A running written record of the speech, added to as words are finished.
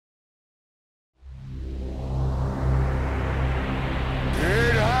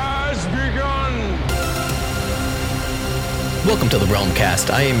Welcome to the Realmcast.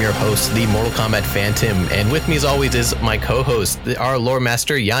 I am your host, the Mortal Kombat Phantom, and with me as always is my co-host, our lore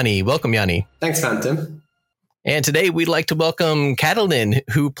master, Yanni. Welcome, Yanni. Thanks, Phantom. And today we'd like to welcome Katalin,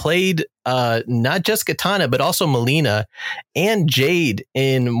 who played not just Kitana, but also Melina and Jade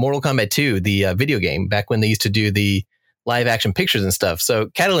in Mortal Kombat 2, the video game, back when they used to do the live action pictures and stuff. So,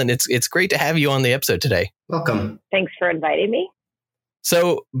 Katalin, it's great to have you on the episode today. Welcome. Thanks for inviting me.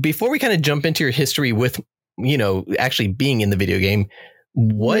 So, before we kind of jump into your history with, actually being in the video game,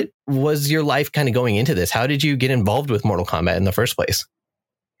 what was your life kind of going into this? How did you get involved with Mortal Kombat in the first place?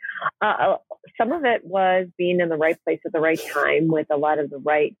 Some of it was being in the right place at the right time with a lot of the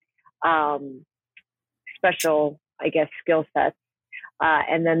right special, skill sets.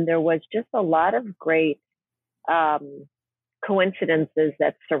 And then there was just a lot of great coincidences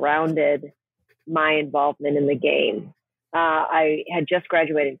that surrounded my involvement in the game. I had just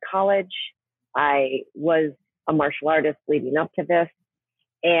graduated college. I was a martial artist leading up to this.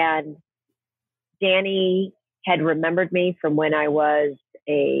 And Danny had remembered me from when I was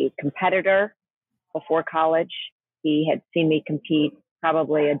a competitor before college. He had seen me compete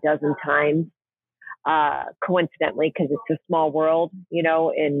probably a dozen times, coincidentally, because it's a small world,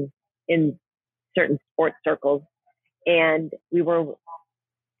 in certain sports circles. And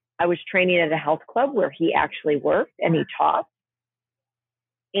I was training at a health club where he actually worked and he taught.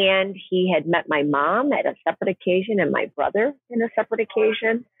 And he had met my mom at a separate occasion and my brother in a separate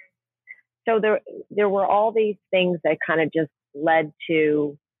occasion. So there were all these things that kind of just led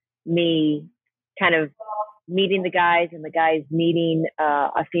to me kind of meeting the guys and the guys meeting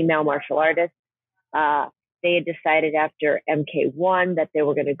a female martial artist. They had decided after MK1 that they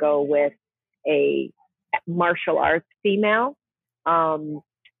were going to go with a martial arts female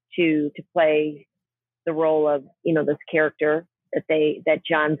to play the role of, this character that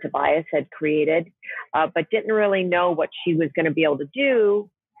John Tobias had created, but didn't really know what she was going to be able to do.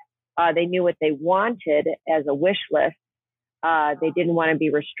 They knew what they wanted as a wish list. They didn't want to be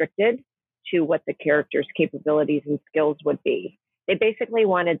restricted to what the character's capabilities and skills would be. They basically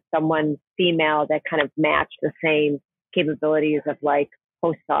wanted someone female that kind of matched the same capabilities of like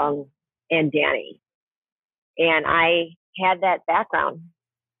Ho Sung and Danny. And I had that background.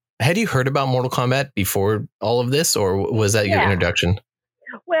 Had you heard about Mortal Kombat before all of this, or was that your introduction?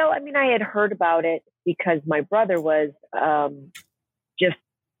 Well, I had heard about it because my brother was just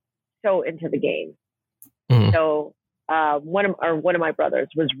so into the game. Mm-hmm. So one of my brothers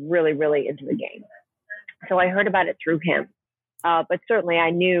was really, really into the game. So I heard about it through him. But certainly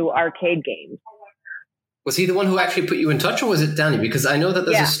I knew arcade games. Was he the one who actually put you in touch, or was it Danny? Because I know that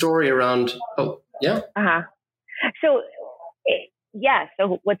there's a story around... Oh, yeah? Uh-huh. So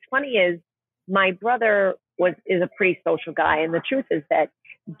what's funny is my brother is a pretty social guy. And the truth is that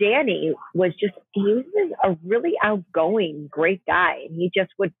Danny was a really outgoing, great guy. And he just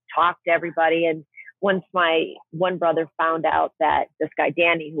would talk to everybody. And once my one brother found out that this guy,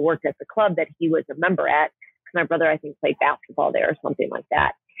 Danny, who worked at the club that he was a member at, because my brother, I think, played basketball there or something like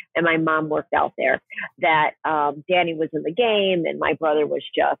that. And my mom worked out there, that Danny was in the game. And my brother was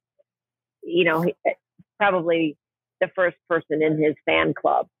just, probably the first person in his fan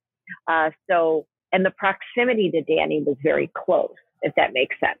club. And the proximity to Danny was very close, if that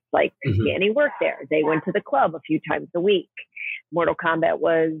makes sense. Like Danny worked there. They went to the club a few times a week. Mortal Kombat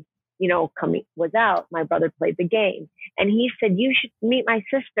was out. My brother played the game. And he said, "You should meet my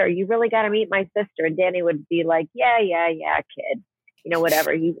sister. You really got to meet my sister." And Danny would be like, yeah, kid.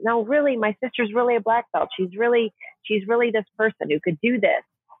 Whatever. No, really, my sister's really a black belt. She's really this person who could do this.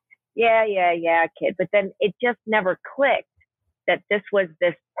 Yeah, kid. But then it just never clicked that this was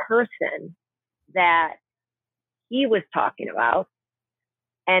this person that he was talking about,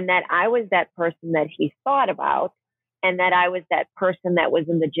 and that I was that person that he thought about, and that I was that person that was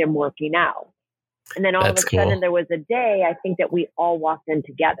in the gym working out. And then all of a sudden there was a day, I think, that we all walked in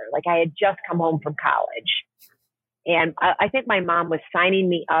together. Like I had just come home from college, and I think my mom was signing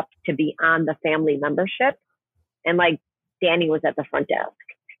me up to be on the family membership, and like Danny was at the front desk.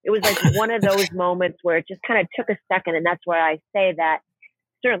 It was like one of those moments where it just kind of took a second. And that's why I say that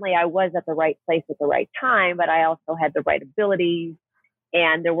certainly I was at the right place at the right time, but I also had the right abilities.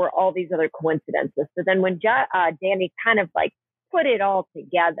 And there were all these other coincidences. So then when Danny kind of like put it all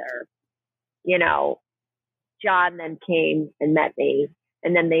together, John then came and met me,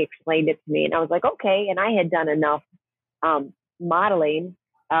 and then they explained it to me, and I was like, okay. And I had done enough modeling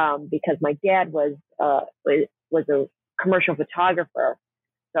because my dad was a commercial photographer.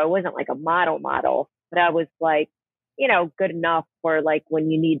 So I wasn't like a model, but I was like, good enough for like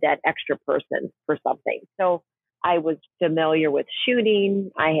when you need that extra person for something. So I was familiar with shooting.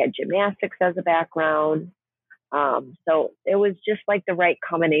 I had gymnastics as a background. So it was just like the right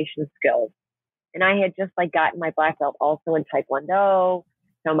combination of skills. And I had just like gotten my black belt also in Taekwondo.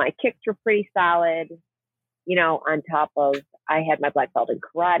 So my kicks were pretty solid, on top of I had my black belt in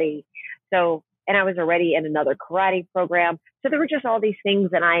karate. So, and I was already in another karate program. So there were just all these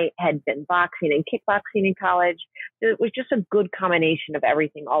things, and I had been boxing and kickboxing in college. So it was just a good combination of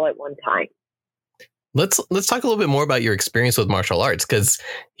everything all at one time. Let's talk a little bit more about your experience with martial arts, because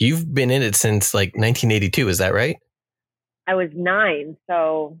you've been in it since like 1982. Is that right? I was 9,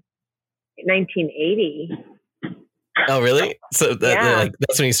 so 1980. Oh, really? So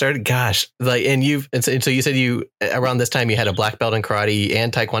that's when you started. Gosh, and so you said you around this time you had a black belt in karate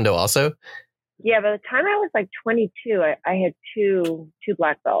and taekwondo also. Yeah, by the time I was like 22, I had two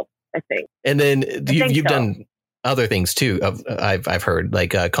black belts, I think. And then you've done other things too. I've heard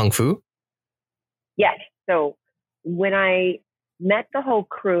like kung fu. Yes. So when I met the whole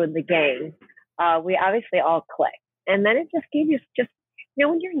crew in the gang, we obviously all clicked. And then it just gave you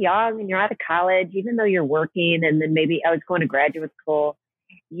when you're young and you're out of college, even though you're working, and then maybe I was going to graduate school,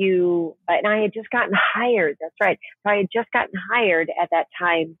 and I had just gotten hired. That's right. So I had just gotten hired at that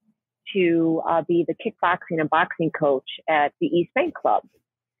time to be the kickboxing and boxing coach at the East Bank Club.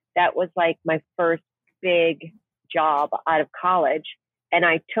 That was like my first big job out of college. And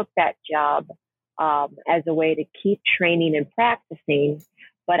I took that job as a way to keep training and practicing,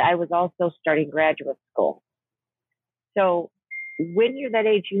 but I was also starting graduate school. So when you're that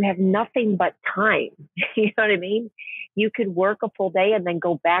age, you have nothing but time. You know what I mean? You could work a full day and then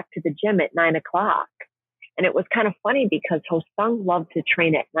go back to the gym at 9 o'clock. And it was kind of funny because Ho-Sung loved to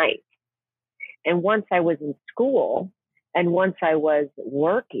train at night. And once I was in school and once I was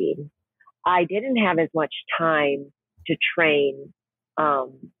working, I didn't have as much time to train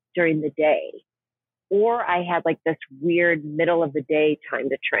during the day. Or I had like this weird middle of the day time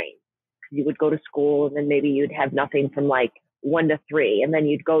to train. You would go to school and then maybe you'd have nothing from like 1 to 3. And then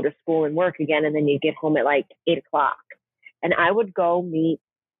you'd go to school and work again. And then you'd get home at like 8 o'clock. And I would go meet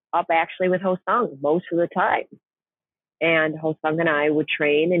up actually with Ho-Sung most of the time. And Ho-Sung and I would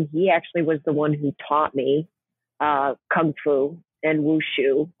train. And he actually was the one who taught me Kung Fu and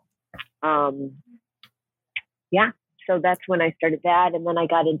Wushu. So that's when I started that. And then I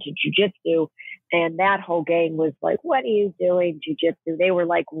got into jiu-jitsu, and that whole gang was like, what are you doing, jiu-jitsu? They were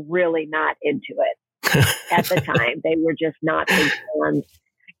like really not into it at the time. They were just not big fans,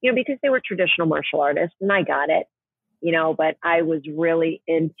 because they were traditional martial artists, and I got it, but I was really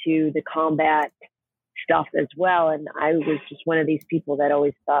into the combat stuff as well. And I was just one of these people that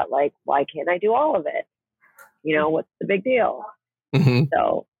always thought like, why can't I do all of it? What's the big deal? Mm-hmm.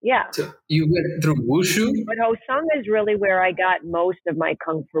 So, yeah. So you went through Wushu? But Ho-Sung is really where I got most of my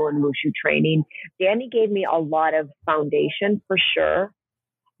Kung Fu and Wushu training. Danny gave me a lot of foundation for sure.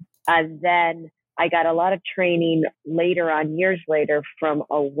 And then I got a lot of training later on, years later, from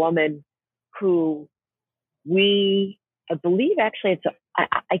a woman who I believe actually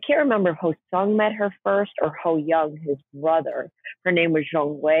I can't remember if Ho-Sung met her first or Ho-Young, his brother. Her name was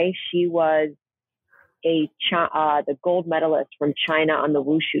Zhong Wei. She was the gold medalist from China on the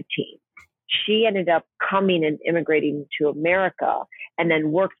Wushu team. She ended up coming and immigrating to America and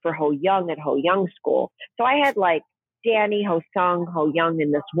then worked for Ho-Young at Ho-Young school. So I had like Danny, Ho-Sung, Ho-Young,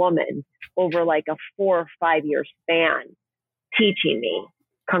 and this woman over like a 4 or 5 year span teaching me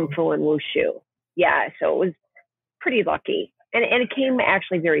Kung Fu and Wushu. Yeah, so it was pretty lucky. And it came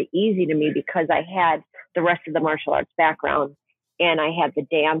actually very easy to me because I had the rest of the martial arts background. And I had the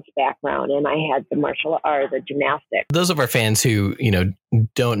dance background, and I had the gymnastics. Those of our fans who,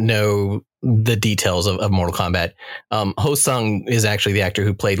 don't know the details of Mortal Kombat, Ho-Sung is actually the actor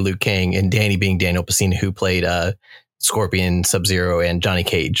who played Liu Kang, and Danny being Daniel Pacina, who played Scorpion, Sub-Zero, and Johnny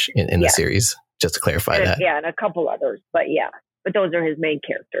Cage in the series, just to clarify that. Yeah, and a couple others, but those are his main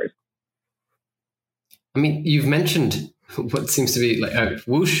characters. I mean, you've mentioned what seems to be like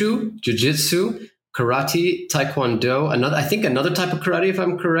Wushu, Jiu-Jitsu, karate, taekwondo, another type of karate, if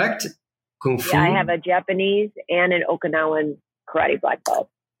I'm correct, kung fu. Yeah, I have a Japanese and an Okinawan karate black belt.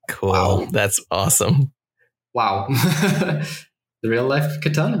 Cool. Wow. That's awesome. Wow. The real life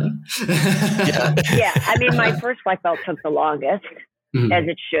Kitana. Yeah. I mean, my first black belt took the longest, as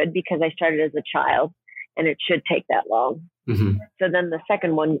it should, because I started as a child, and it should take that long. Mm-hmm. So then the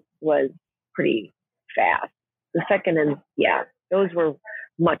second one was pretty fast. The second those were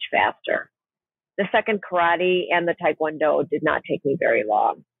much faster. The second karate and the taekwondo did not take me very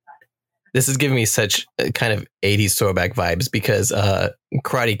long. This is giving me such kind of 80s throwback vibes because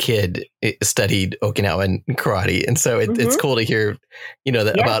Karate Kid studied Okinawan karate. And so it's cool to hear,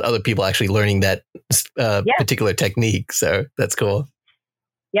 about other people actually learning that particular technique. So that's cool.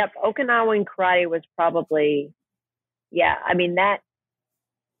 Yep. Okinawan karate was probably Yeah. I mean,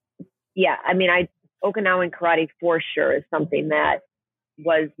 Okinawan karate for sure is something that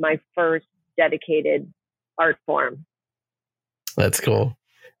was my first dedicated art form. That's cool.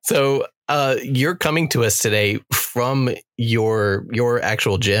 So you're coming to us today from your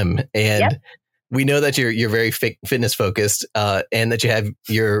actual gym, and we know that you're very fitness focused, and that you have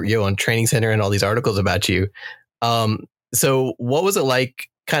your own training center and all these articles about you. So what was it like,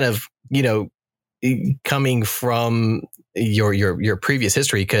 kind of, coming from your previous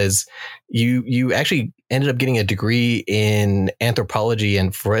history? Because you actually ended up getting a degree in anthropology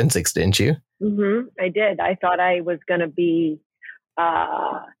and forensics, didn't you? Mm-hmm. I did. I thought I was going to be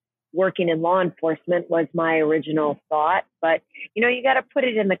working in law enforcement was my original thought. But, you got to put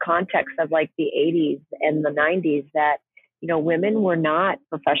it in the context of like the 80s and the 90s that, women were not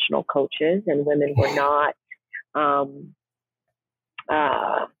professional coaches and women were not,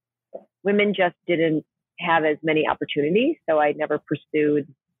 women just didn't have as many opportunities. So I never pursued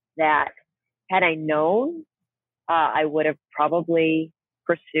that. Had I known, I would have probably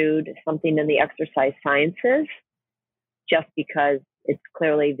pursued something in the exercise sciences, just because it's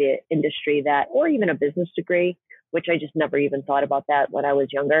clearly the industry that, or even a business degree, which I just never even thought about that when I was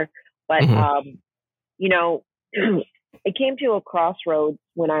younger. But, it came to a crossroads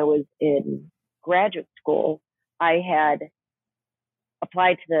when I was in graduate school. I had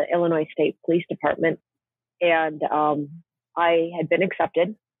applied to the Illinois State Police Department, and I had been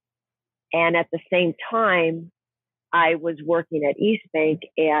accepted. And at the same time, I was working at East Bank,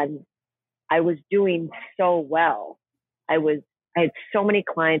 and I was doing so well. I had so many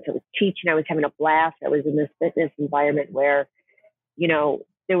clients. I was teaching. I was having a blast. I was in this fitness environment where,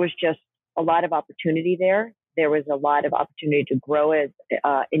 there was just a lot of opportunity there. There was a lot of opportunity to grow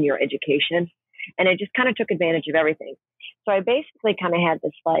in your education. And I just kind of took advantage of everything. So I basically kind of had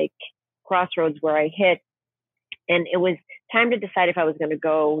this like crossroads where I hit, and it was time to decide if I was going to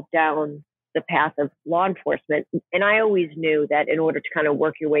go down the path of law enforcement. And I always knew that in order to kind of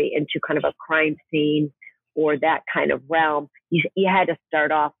work your way into kind of a crime scene or that kind of realm, you had to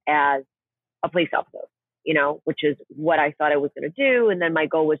start off as a police officer, which is what I thought I was going to do. And then my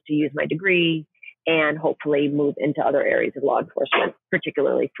goal was to use my degree and hopefully move into other areas of law enforcement,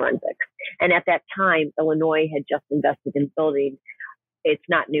 particularly forensics. And at that time, Illinois had just invested in building, it's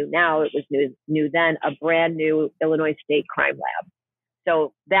not new now, it was new then, a brand new Illinois State Crime Lab.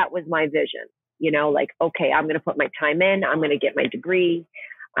 So that was my vision, okay, I'm going to put my time in, I'm going to get my degree,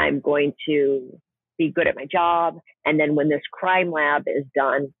 I'm going to be good at my job. And then when this crime lab is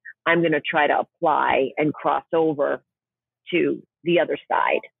done, I'm going to try to apply and cross over to the other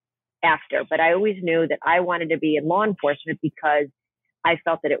side after. But I always knew that I wanted to be in law enforcement because I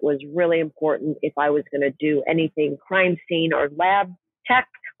felt that it was really important if I was going to do anything crime scene or lab tech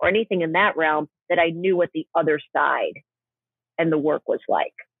or anything in that realm, that I knew what the other side and the work was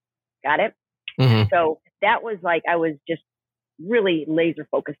like. Got it? Mm-hmm. So that was like, I was just really laser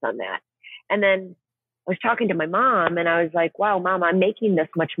focused on that. And then I was talking to my mom and I was like, wow, Mom, I'm making this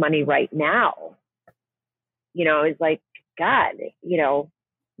much money right now. I was like, God,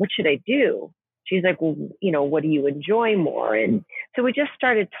 what should I do? She's like, well, what do you enjoy more? And so we just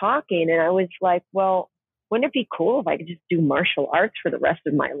started talking, and I was like, well, wouldn't it be cool if I could just do martial arts for the rest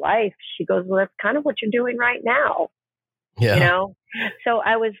of my life? She goes, well, that's kind of what you're doing right now. Yeah. So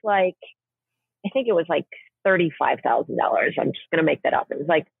I was like, I think it was like $35,000. I'm just going to make that up. It was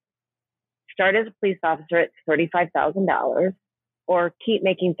like, start as a police officer at $35,000 or keep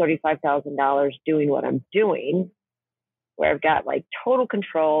making $35,000 doing what I'm doing, where I've got like total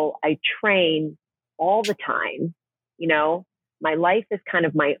control. I train all the time. My life is kind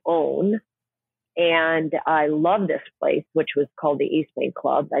of my own. And I love this place, which was called the East Bank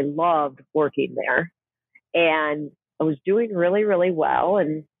Club. I loved working there. And I was doing really, really well.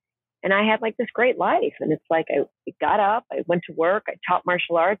 And I had like this great life. And it's like, I got up, I went to work, I taught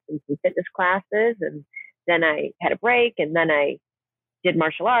martial arts and some fitness classes. And then I had a break, and then I did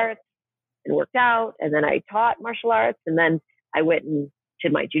martial arts and worked out. And then I taught martial arts. And then I went and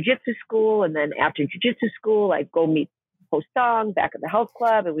did my jujitsu school. And then after jujitsu school, I'd go meet Ho-Sung back at the health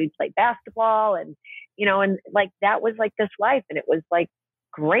club, and we'd play basketball. And, and like, that was like this life. And it was like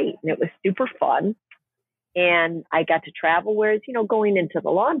great. And it was super fun. And I got to travel, whereas, going into the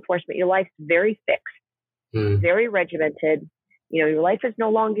law enforcement, your life's very fixed, very regimented. Your life is no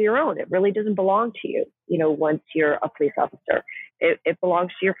longer your own. It really doesn't belong to you, once you're a police officer. It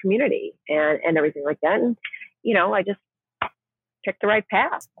belongs to your community and everything like that. And, I just picked the right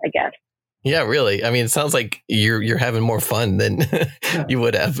path, I guess. Yeah, really. I mean, it sounds like you're having more fun than you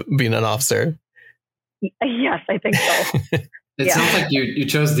would have being an officer. Yes, I think so. It sounds like you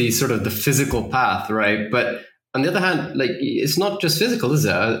chose the sort of the physical path, right? But on the other hand, like it's not just physical, is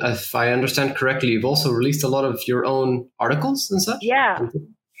it? If I understand correctly, you've also released a lot of your own articles and such. Yeah.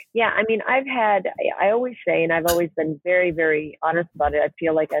 Yeah. I mean, I always say, and I've always been very, very honest about it. I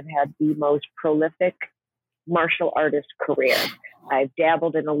feel like I've had the most prolific martial artist career. I've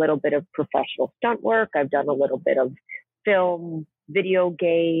dabbled in a little bit of professional stunt work. I've done a little bit of film, video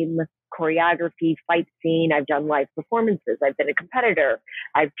game, choreography, fight scene. I've done live performances. I've been a competitor.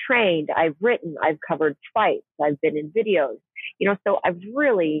 I've trained. I've written. I've covered fights. I've been in videos. So I've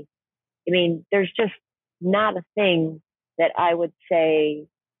really, I mean, there's just not a thing that I would say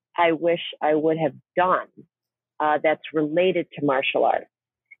I wish I would have done that's related to martial arts.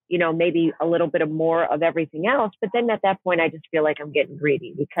 Maybe a little bit of more of everything else. But then at that point, I just feel like I'm getting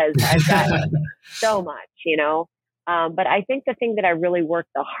greedy because I've got so much, But I think the thing that I really worked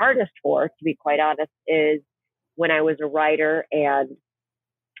the hardest for, to be quite honest, is when I was a writer and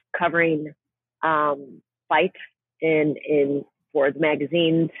covering fights in for the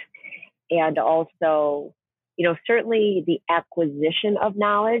magazines. And also, certainly the acquisition of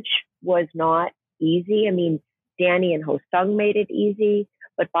knowledge was not easy. I mean, Danny and Hosung made it easy.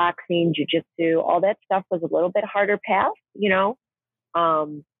 But boxing, jujitsu, all that stuff was a little bit harder path,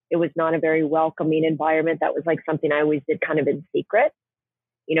 It was not a very welcoming environment. That was like something I always did kind of in secret,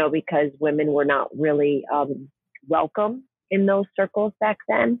 because women were not really welcome in those circles back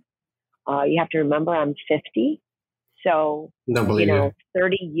then. You have to remember I'm 50. So,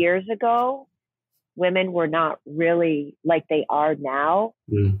 30 years ago, women were not really like they are now.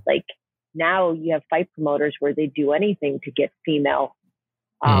 Like now you have fight promoters where they do anything to get female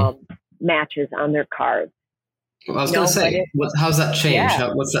matches on their cards. Well, I was going to say, how's that change?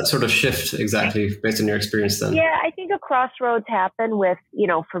 What's that sort of shift exactly based on your experience then? Yeah, I think a crossroads happened with,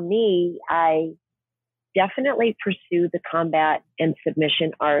 for me, I definitely pursue the combat and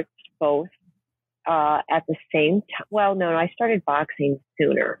submission arts both at the same time. Well, no, I started boxing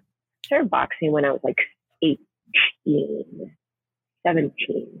sooner. I started boxing when I was like 18,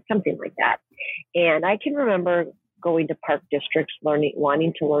 17, something like that. And I can remember going to park districts,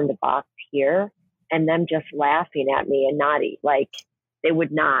 wanting to learn to box here, and them just laughing at me and naughty, like they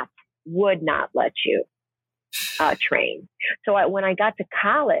would not let you train. So when I got to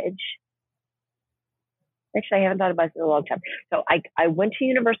college, actually I haven't thought about it in a long time. So I went to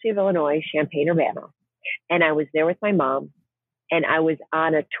University of Illinois, Champaign-Urbana, and I was there with my mom, and I was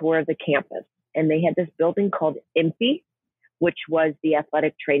on a tour of the campus, and they had this building called IMPI, which was the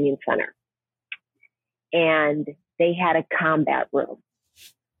athletic training center. And they had a combat room,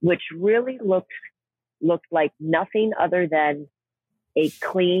 which really looked like nothing other than a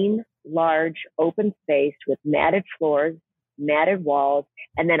clean, large, open space with matted floors, matted walls,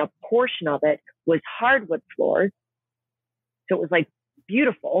 and then a portion of it was hardwood floors. So it was like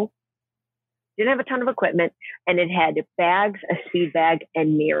beautiful. Didn't have a ton of equipment, and it had bags, a speed bag,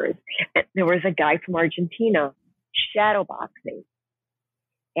 and mirrors. And there was a guy from Argentina shadow boxing.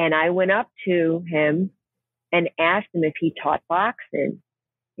 And I went up to him and asked him if he taught boxing.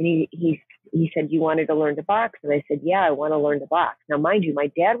 And he said, you wanted to learn to box? And I said, yeah, I want to learn to box. Now, mind you, my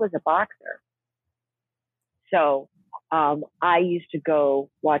dad was a boxer. So I used to go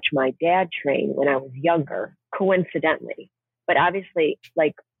watch my dad train when I was younger, coincidentally. But obviously,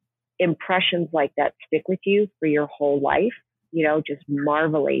 like, impressions like that stick with you for your whole life, just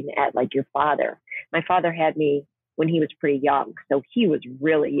marveling at like your father. My father had me when he was pretty young. So he was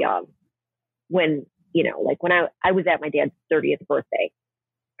really young when, when I was at my dad's 30th birthday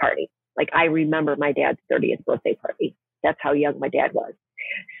party. Like I remember my dad's 30th birthday party. That's how young my dad was.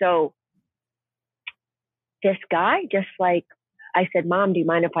 So this guy just like, I said, Mom, do you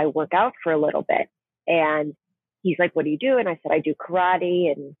mind if I work out for a little bit? And he's like, what do you do? And I said, I do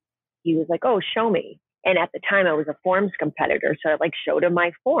karate. And he was like, oh, show me. And at the time I was a forms competitor. So I like showed him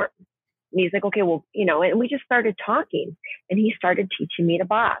my forms. And he's like, okay, well, and we just started talking, and he started teaching me to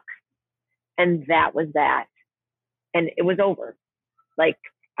box. And that was that. And it was over. Like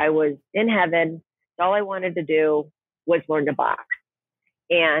I was in heaven. All I wanted to do was learn to box.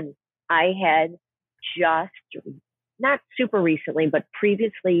 And I had just, not super recently, but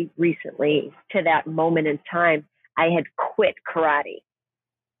recently to that moment in time, I had quit karate.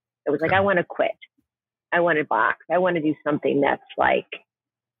 It was like, I want to quit. I want to box. I want to do something that's like,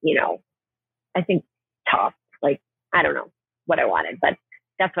 I think tough. Like, I don't know what I wanted, but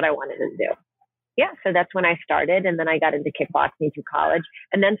that's what I wanted to do. Yeah. So that's when I started. And then I got into kickboxing through college,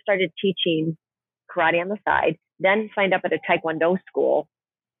 and then started teaching karate on the side, then signed up at a Taekwondo school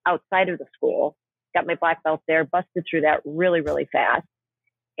outside of the school, got my black belt there, busted through that really, really fast.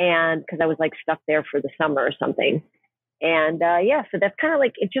 And cause I was like stuck there for the summer or something. And so that's kind of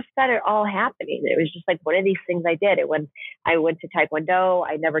like, it just started all happening. It was just like one of these things I did. When I went to Taekwondo,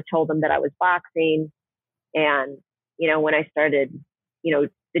 I never told them that I was boxing. And, when I started, the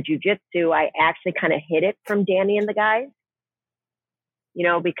jujitsu, I actually kind of hid it from Danny and the guys,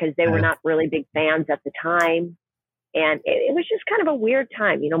 because they were not really big fans at the time. And it was just kind of a weird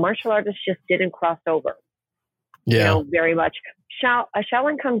time. Martial artists just didn't cross over, very much.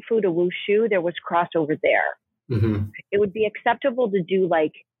 Shaolin Kung Fu to Wushu, there was crossover there. Mm-hmm. It would be acceptable to do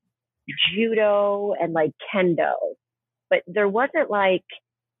like judo and like kendo, but there wasn't like,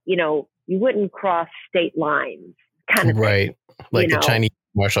 you wouldn't cross state lines kind of right. thing. Like the Chinese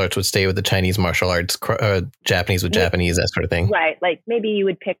martial arts would stay with the Chinese martial arts, Japanese with Japanese, that sort of thing. Right. Like maybe you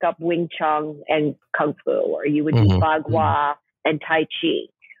would pick up Wing Chun and Kung Fu, or you would do Bagua and Tai Chi.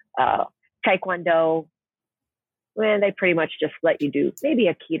 Taekwondo, they pretty much just let you do maybe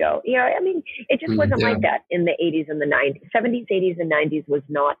Aikido. It just wasn't like that in the 80s and the 90s. 70s, 80s, and 90s was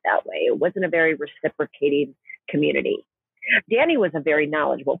not that way. It wasn't a very reciprocating community. Danny was a very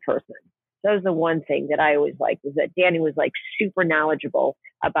knowledgeable person. That was the one thing that I always liked, was that Danny was like super knowledgeable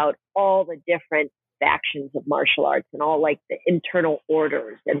about all the different factions of martial arts and all like the internal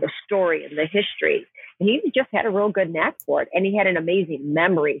orders and the story and the history. And he just had a real good knack for it. And he had an amazing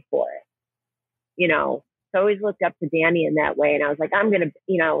memory for it. So I always looked up to Danny in that way. And I was like, I'm going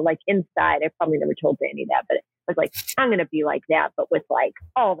to, like inside, I probably never told Danny that, but I was like, I'm going to be like that, but with like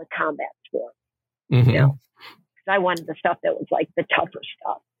all the combat sports, because I wanted the stuff that was like the tougher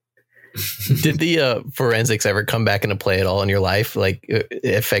stuff. Did the forensics ever come back into play at all in your life? Like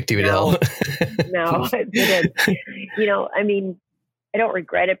affect you at all? No, it didn't. I don't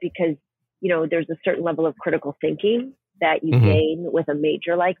regret it because, there's a certain level of critical thinking that you gain with a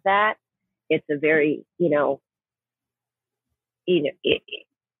major like that. It's a very,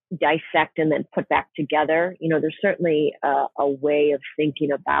 dissect and then put back together. There's certainly a way of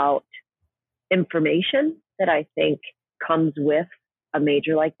thinking about information that I think comes with a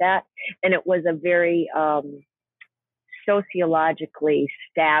major like that. And it was a very sociologically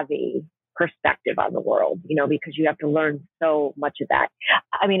savvy perspective on the world, because you have to learn so much of that.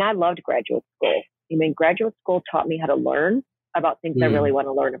 I loved graduate school. Graduate school taught me how to learn about things I really want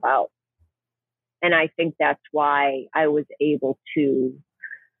to learn about. And I think that's why I was able to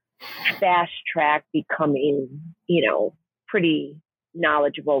fast track becoming, pretty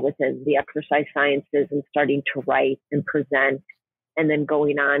knowledgeable within the exercise sciences and starting to write and present, and then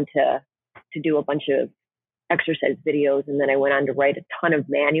going on to do a bunch of exercise videos. And then I went on to write a ton of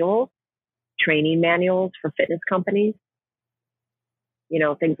manuals, training manuals for fitness companies,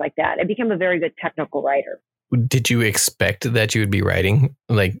 things like that. I became a very good technical writer. Did you expect that you would be writing,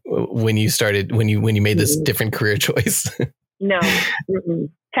 like when you started, when you made this different career choice? No,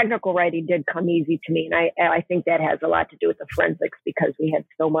 technical writing did come easy to me. And I think that has a lot to do with the forensics, because we had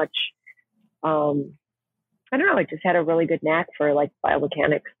so much, I don't know, I just had a really good knack for like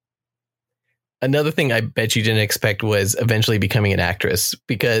biomechanics. Another thing I bet you didn't expect was eventually becoming an actress,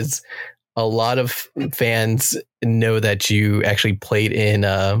 because a lot of fans know that you actually played in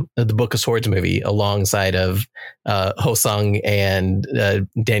the Book of Swords movie alongside of Hosung and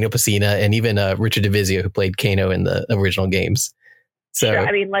Daniel Pesina, and even Richard Divizio, who played Kano in the original games. So,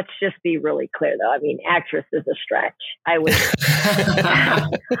 sure. Let's just be really clear, though. Actress is a stretch. I was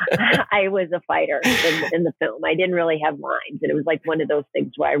I was a fighter in the film. I didn't really have lines, and it was like one of those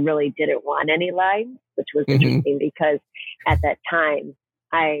things where I really didn't want any lines, which was interesting because at that time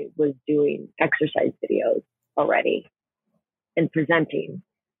I was doing exercise videos already and presenting,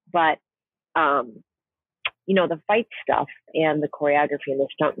 but the fight stuff and the choreography and the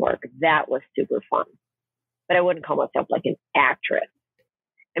stunt work, that was super fun. But I wouldn't call myself like an actress.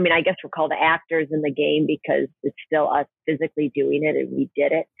 I guess we're called actors in the game because it's still us physically doing it, and we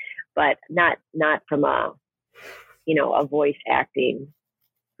did it, but not from a voice acting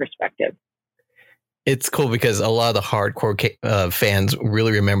perspective. It's cool because a lot of the hardcore fans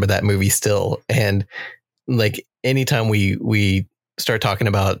really remember that movie still. And like anytime we start talking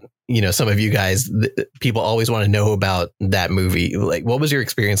about, some of you guys, people always want to know about that movie. Like, what was your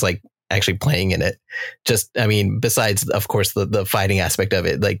experience like actually playing in it? Just, besides, of course, the fighting aspect of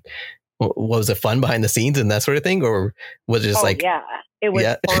it, like, was it fun behind the scenes and that sort of thing? Or was it just yeah, it was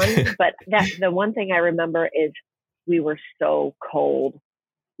fun. But the one thing I remember is we were so cold.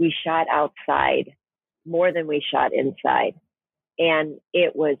 We shot outside more than we shot inside. And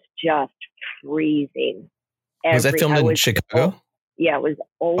it was just freezing. Was that filmed in Chicago? Yeah, it was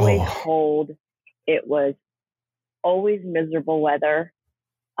always cold. It was always miserable weather,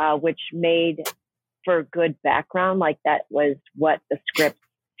 which made for good background. Like that was what the script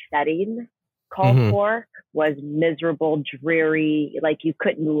setting called Mhm. for was miserable, dreary. Like you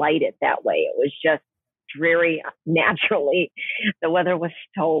couldn't light it that way. It was just dreary naturally. The weather was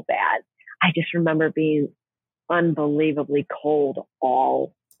so bad. I just remember being unbelievably cold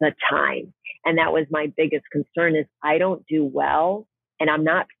all the time. And that was my biggest concern is I don't do well and I'm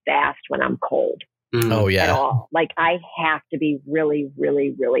not fast when I'm cold Oh at yeah. all. Like I have to be really,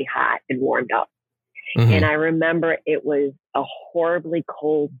 really, really hot and warmed up. Mhm. And I remember it was a horribly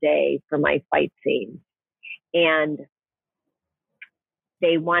cold day for my fight scene. And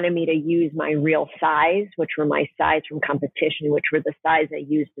they wanted me to use my real size, which were my size from competition, which were the size I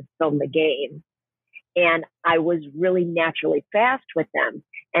used to film the game. And I was really naturally fast with them.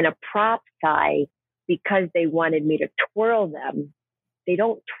 And a prop size, because they wanted me to twirl them, they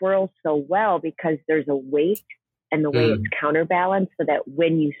don't twirl so well because there's a weight and the way it's counterbalanced so that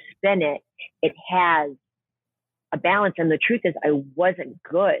when you spin it, it has a balance. And the truth is I wasn't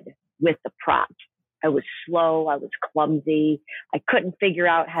good with the props. I was slow. I was clumsy. I couldn't figure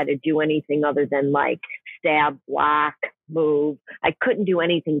out how to do anything other than like stab, block, move. I couldn't do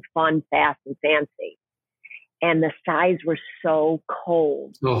anything fun, fast, and fancy. And the sides were so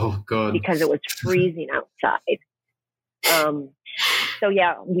cold because it was freezing outside. So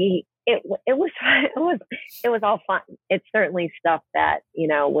yeah, it was all fun. It's certainly stuff that, you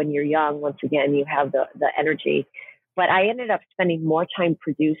know, when you're young, once again, you have the energy. But I ended up spending more time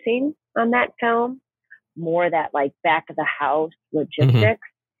producing on that film, more that like back of the house logistics.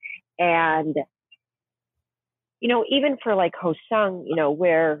 And, you know, even for like Hosung, you know,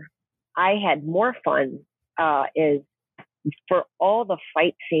 where I had more fun is for all the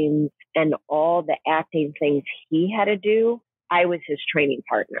fight scenes and all the acting things he had to do, I was his training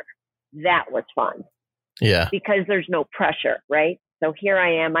partner. That was fun. Yeah. Because there's no pressure, right? So here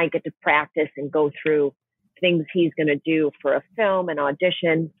I am, I get to practice and go through things he's going to do for a film and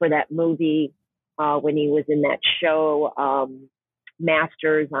audition for that movie when he was in that show,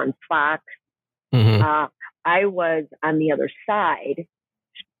 Masters on Fox. I was on the other side,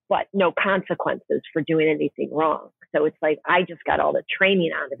 but no consequences for doing anything wrong. So it's like I just got all the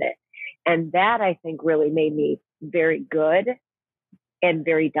training out of it. And that I think really made me very good and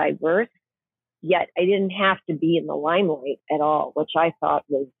very diverse. Yet I didn't have to be in the limelight at all, which I thought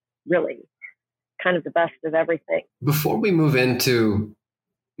was really kind of the best of everything. Before we move into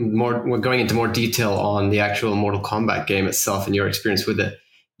we're going into more detail on the actual Mortal Kombat game itself and your experience with it.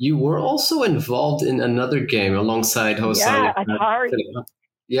 You were also involved in another game alongside Hosang. Yeah, Atari.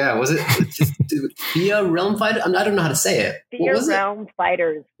 Yeah, was it Thea Realm Fighter? I don't know how to say it. Thea Realm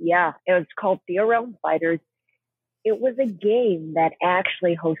Fighters. Yeah, it was called Thea Realm Fighters. It was a game that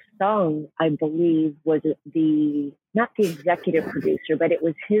actually Hosang, I believe, was not the executive producer, but it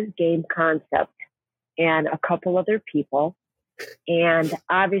was his game concept and a couple other people. And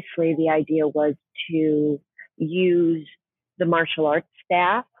obviously the idea was to use the martial arts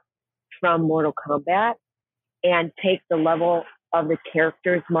staff from Mortal Kombat and take the level of the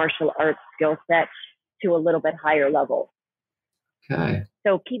character's martial arts skill set to a little bit higher level. Okay.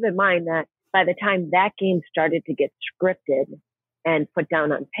 So keep in mind that by the time that game started to get scripted and put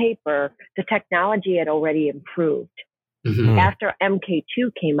down on paper, the technology had already improved. After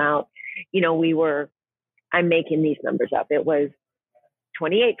MK2 came out, you know, I'm making these numbers up. It was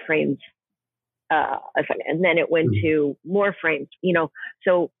 28 frames a second, and then it went to more frames, you know.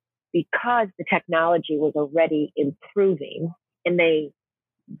 So because the technology was already improving and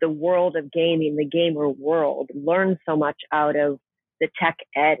the world of gaming, the gamer world, learned so much out of the tech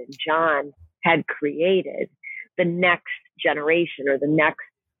Ed and John had created, the next generation or the next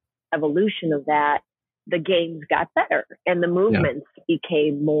evolution of that, the games got better and the movements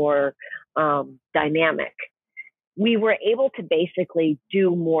became more dynamic. We were able to basically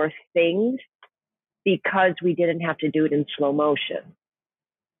do more things because we didn't have to do it in slow motion.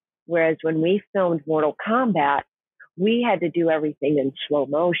 Whereas when we filmed Mortal Kombat, we had to do everything in slow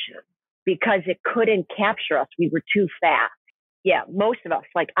motion because it couldn't capture us. We were too fast. Yeah, most of us,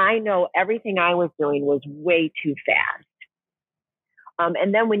 like I know everything I was doing was way too fast.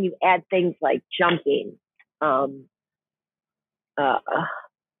 And then when you add things like jumping,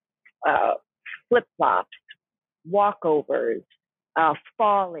 flip-flops, walkovers,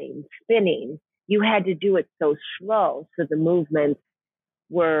 falling, spinning, you had to do it so slow. So the movements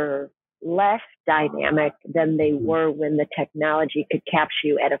were less dynamic than they were when the technology could capture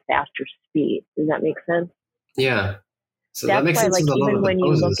you at a faster speed. Does that make sense? Yeah. So that's that makes why, sense. like, With a even lot of when the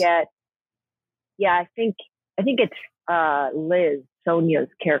you poses. look at, I think it's Liz, Sonia's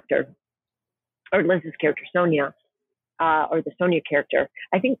character, or Liz's character, Sonia, or the Sonia character.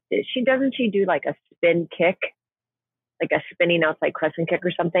 I think she do like a spin kick, like a spinning outside crescent kick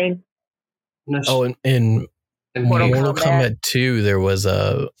or something. Oh, in Mortal Mortal Kombat. Kombat 2, there was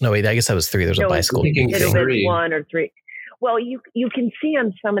a... No, wait, I guess that was 3. There was a bicycle. It was 1 or 3. Well, you can see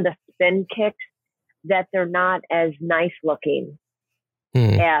on some of the spin kicks that they're not as nice looking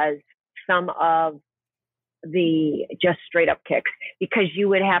as some of the just straight up kicks, because you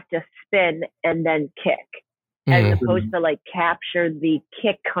would have to spin and then kick as opposed to like capture the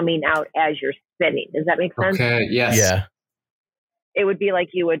kick coming out as you're spinning. Does that make sense? Okay, yes. Yeah. It would be like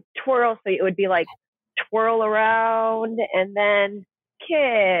you would twirl. So it would be like twirl around and then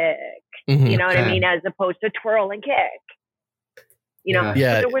kick. You know what I mean? As opposed to twirl and kick. You know,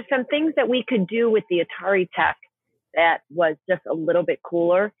 yeah. But there were some things that we could do with the Atari tech that was just a little bit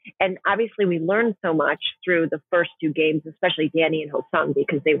cooler. And obviously we learned so much through the first 2 games, especially Danny and Hosung,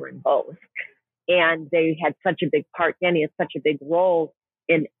 because they were in both. And they had such a big part. Danny had such a big role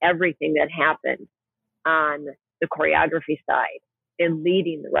in everything that happened on the choreography side in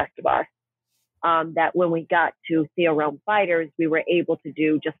leading the rest of us. That when we got to Theo Realm Fighters, we were able to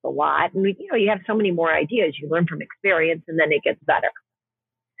do just a lot. And you have so many more ideas. You learn from experience, and then it gets better.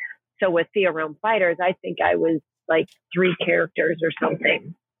 So with Theo Realm Fighters, I think I was like 3 characters or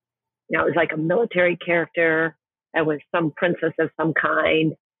something. You know, it was like a military character. I was some princess of some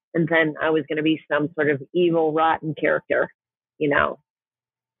kind. And then I was going to be some sort of evil, rotten character, you know.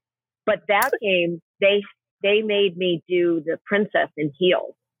 But that game, they made me do the princess in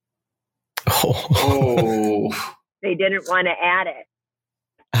heels. Oh. They didn't want to add it.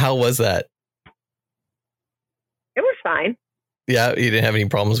 How was that? It was fine. Yeah, you didn't have any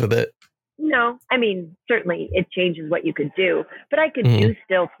problems with it? No, I mean, certainly it changes what you could do, but I could do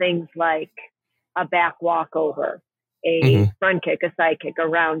still things like a back walkover, a front kick, a side kick, a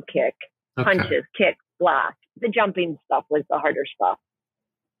round kick, punches, kicks, blocks. The jumping stuff was the harder stuff.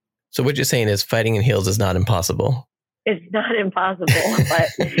 So what you're saying is fighting in heels is not impossible. It's not impossible, but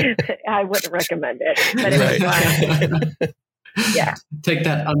I wouldn't recommend it. But it was fine. Yeah. Take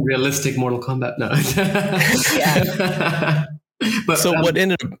that unrealistic Mortal Kombat. No. Yeah. But so what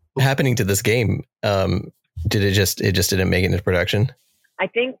ended up happening to this game? Did it just didn't make it into production? I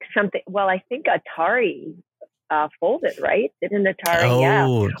think Atari folded, right? Didn't Atari?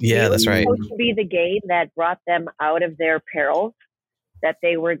 Oh, yeah, that's right. It was supposed to be the game that brought them out of their perils, that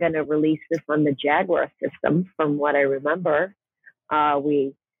they were going to release this on the Jaguar system, from what I remember.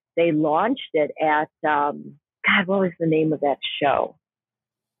 They launched it at, God, what was the name of that show?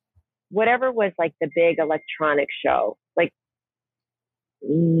 Whatever was like the big electronic show, like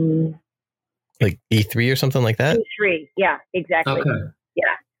E3 or something like that? E3, yeah, exactly. Okay.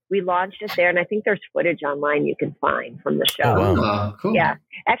 Yeah, we launched it there, and I think there's footage online you can find from the show. Oh, wow. Cool. Yeah,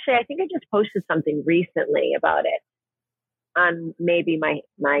 actually, I think I just posted something recently about it on maybe my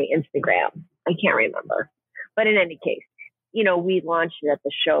Instagram. I can't remember, but in any case, we launched it at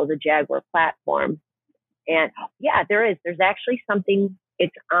the show, the Jaguar platform, and yeah, there's actually something.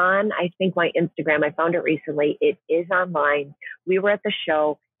 It's on, I think, my Instagram. I found it recently. It is online. We were at the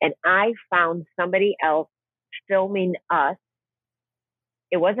show, and I found somebody else filming us.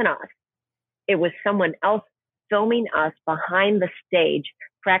 It wasn't us. It was someone else filming us behind the stage,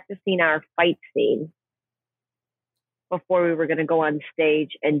 practicing our fight scene before we were going to go on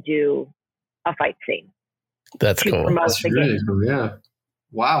stage and do a fight scene. That's cool. That's really cool, yeah.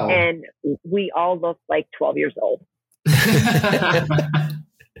 Wow. And we all looked like 12 years old.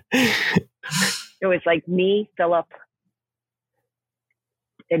 It was like me, Philip,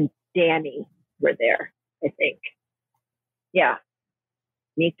 and Danny were there, I think. Yeah.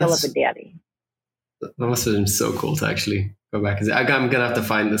 Me, Philip, and Danny. That must have been so cool to actually go back and say, I'm going to have to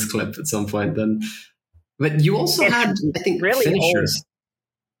find this clip at some point then. But you also had, I think, really finishers. Old.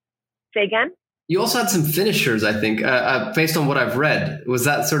 Say again? You also had some finishers, I think, based on what I've read. Was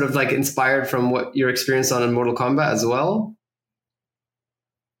that sort of like inspired from what your experience on in Mortal Kombat as well?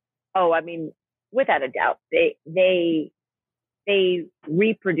 Oh, I mean, without a doubt, they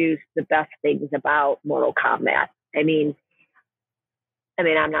reproduced the best things about Mortal Kombat. I mean,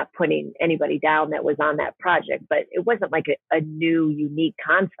 I'm not putting anybody down that was on that project, but it wasn't like a new, unique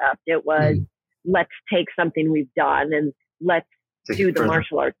concept. It was, let's take something we've done and let's do the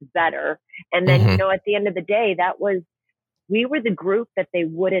martial arts better. And then, at the end of the day, we were the group that they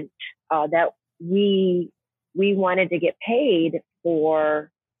wouldn't, that we wanted to get paid for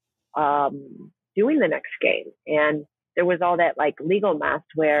doing the next game. And there was all that like legal mess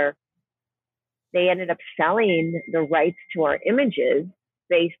where they ended up selling the rights to our images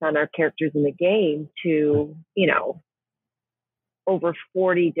based on our characters in the game to, over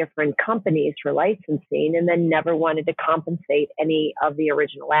 40 different companies for licensing, and then never wanted to compensate any of the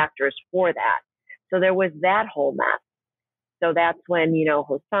original actors for that. So there was that whole mess. So that's when,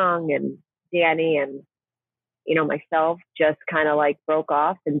 Hosung and Danny and, myself just kind of like broke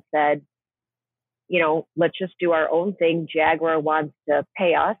off and said, let's just do our own thing. Jaguar wants to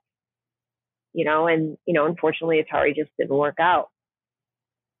pay us, and, unfortunately, Atari just didn't work out.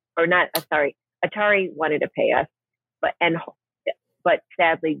 Or not, sorry, Atari wanted to pay us, but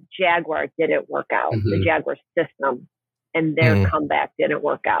sadly, Jaguar didn't work out. Mm-hmm. The Jaguar system and their comeback didn't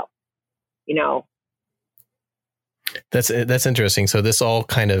work out, That's interesting. So this all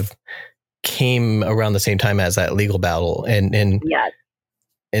kind of came around the same time as that legal battle. And yes.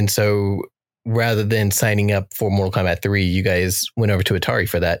 And so rather than signing up for Mortal Kombat 3, you guys went over to Atari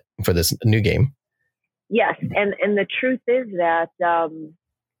for this new game. Yes. And the truth is that, and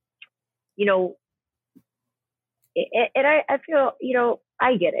I feel,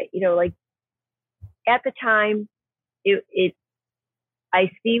 I get it, like at the time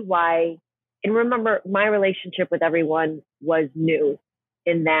I see why. And remember, my relationship with everyone was new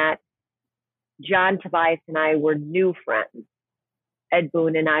in that John Tobias and I were new friends. Ed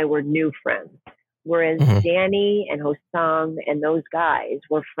Boon and I were new friends. Whereas Danny and Hosang and those guys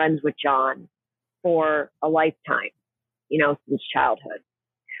were friends with John for a lifetime, since childhood.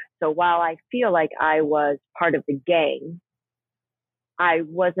 So while I feel like I was part of the gang, I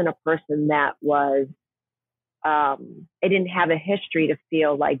wasn't a person that was, I didn't have a history to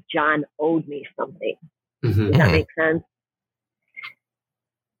feel like John owed me something. Does that make sense?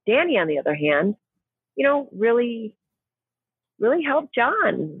 Danny, on the other hand, really, really helped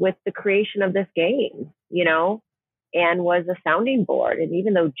John with the creation of this game, and was a sounding board. And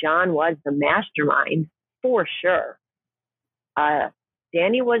even though John was the mastermind, for sure,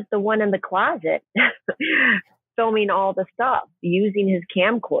 Danny was the one in the closet filming all the stuff, using his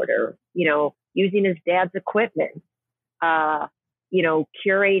camcorder, using his dad's equipment,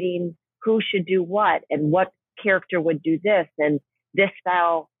 curating who should do what and what character would do this. And this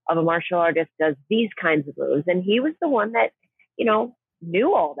style of a martial artist does these kinds of moves. And he was the one that,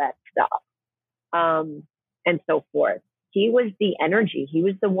 knew all that stuff, and so forth. He was the energy. He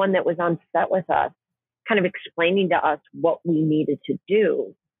was the one that was on set with us, kind of explaining to us what we needed to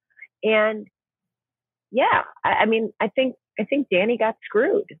do. And yeah, I think Danny got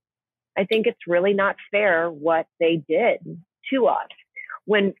screwed. I think it's really not fair what they did to us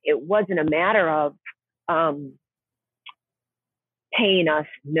when it wasn't a matter of paying us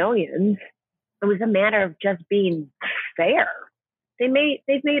millions. It was a matter of just being fair.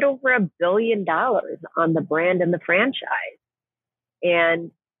 They've made over $1 billion on the brand and the franchise.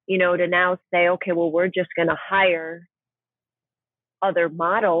 And, to now say, okay, well, we're just going to hire other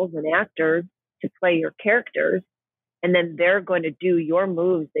models and actors to play your characters, and then they're going to do your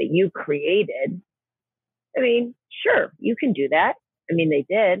moves that you created. Sure, you can do that. They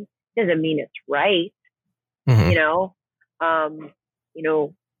did. Doesn't mean it's right.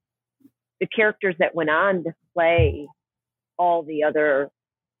 The characters that went on to play all the other,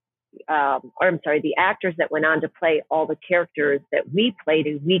 the actors that went on to play all the characters that we played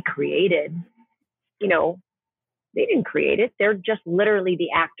and we created, they didn't create it. They're just literally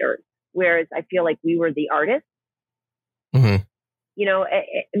the actors. Whereas I feel like we were the artists.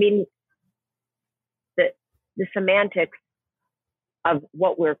 The semantics of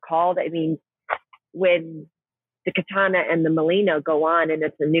what we're called. When the Kitana and the Melina go on and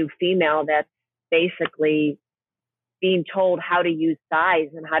it's a new female that's basically being told how to use size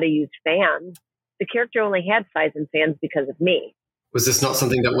and how to use fans, the character only had size and fans because of me. Was this not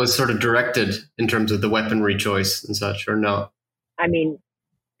something that was sort of directed in terms of the weaponry choice and such, or no?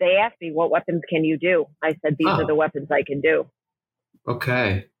 They asked me, what weapons can you do? I said, these are the weapons I can do.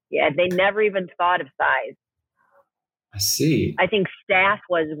 Okay. Yeah, they never even thought of size. I see. I think staff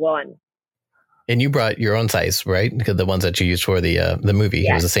was one. And you brought your own size, right? Because the ones that you used for the movie,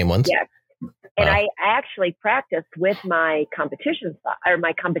 it was the same ones? Yeah. And I actually practiced with my competition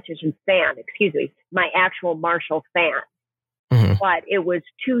fan, my actual martial fan. But it was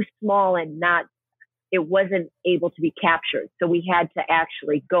too small and it wasn't able to be captured. So we had to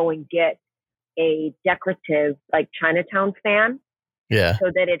actually go and get a decorative, like Chinatown fan. Yeah. So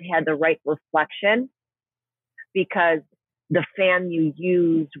that it had the right reflection, because the fan you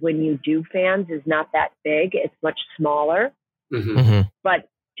use when you do fans is not that big. It's much smaller. But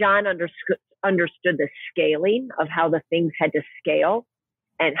John understood the scaling of how the things had to scale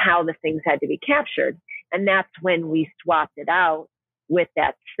and how the things had to be captured. And that's when we swapped it out with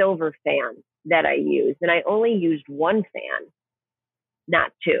that silver fan that I used. And I only used one fan,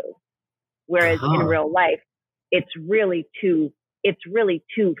 not two. Whereas in real life, it's really two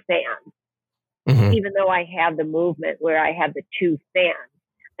fans. Even though I have the movement where I have the two fans,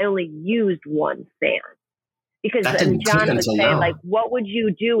 I only used one fan. Because That then didn't click John would until say, now. like, what would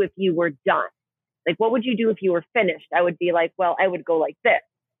you do if you were done? Like, what would you do if you were finished? I would be like, well, I would go like this.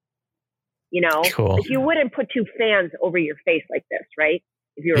 You know, Cool. like you wouldn't put two fans over your face like this, right?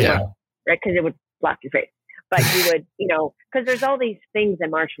 If you were Yeah. right, because it would block your face. But you would, you know, because there's all these things in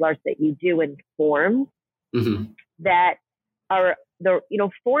martial arts that you do in forms that are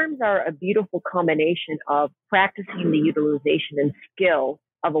forms are a beautiful combination of practicing the utilization and skill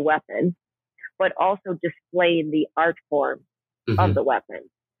of a weapon, but also displaying the art form of the weapon.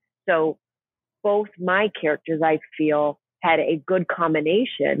 So both my characters, I feel, had a good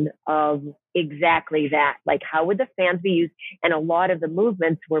combination of exactly that. Like, how would the fans be used? And a lot of the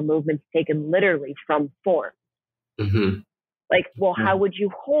movements were movements taken literally from form. Like, well, how would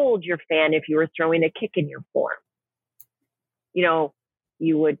you hold your fan if you were throwing a kick in your form? You know,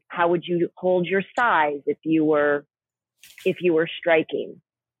 how would you hold your size if you were striking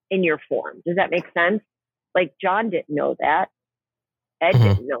in your form? Does that make sense? Like, John didn't know that. Ed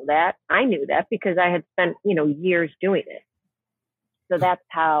didn't know that. I knew that because I had spent, years doing it. So that's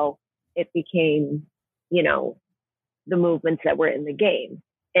how it became, the movements that were in the game.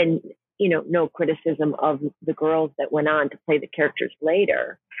 And, no criticism of the girls that went on to play the characters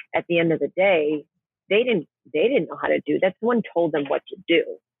later. At the end of the day, they didn't know how to do that. Someone told them what to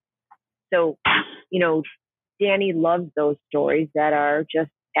do. So, Danny loves those stories that are just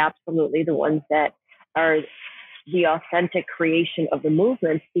absolutely the ones that are the authentic creation of the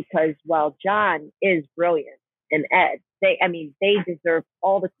movements, because while John is brilliant and Ed, they deserve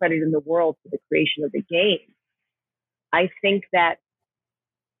all the credit in the world for the creation of the game. I think that,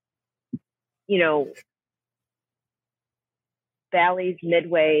 Bally's,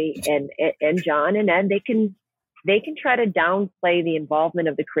 Midway, and John and Ed, they can try to downplay the involvement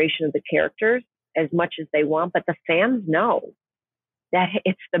of the creation of the characters as much as they want, but the fans know that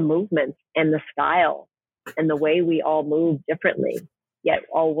it's the movements and the style and the way we all move differently, yet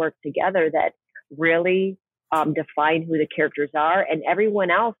all work together, that really define who the characters are, and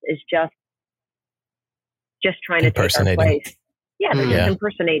everyone else is just trying to take our place. Yeah, they're just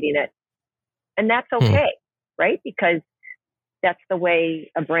impersonating it, and that's okay, right? Because that's the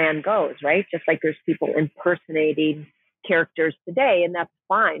way a brand goes, right? Just like there's people impersonating characters today, and that's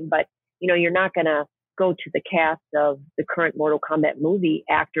fine. But, you're not going to go to the cast of the current Mortal Kombat movie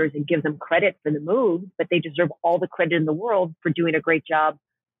actors and give them credit for the moves, but they deserve all the credit in the world for doing a great job,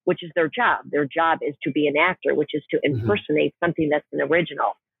 which is their job. Their job is to be an actor, which is to impersonate something that's an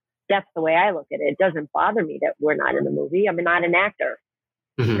original. That's the way I look at it. It doesn't bother me that we're not in the movie. I'm not an actor.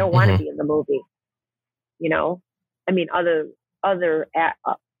 I don't want to be in the movie.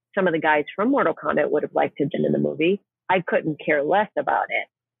 Some of the guys from Mortal Kombat would have liked to have been in the movie. I couldn't care less about it.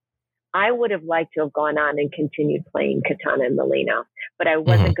 I would have liked to have gone on and continued playing Kitana and Mileena, but I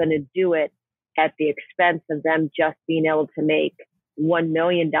wasn't going to do it at the expense of them just being able to make $1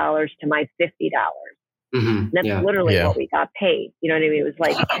 million to my $50. That's literally what we got paid. You know what I mean? It was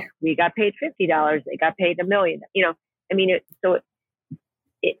like, we got paid $50. They got paid $1 million.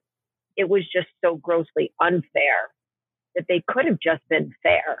 It was just so grossly unfair that they could have just been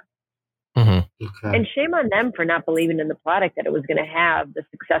fair. Okay. And shame on them for not believing in the product that it was going to have the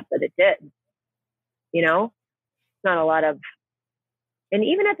success that it did. Not a lot of, and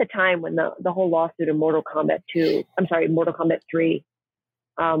even at the time when the whole lawsuit of Mortal Kombat 3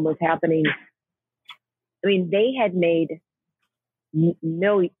 was happening, they had made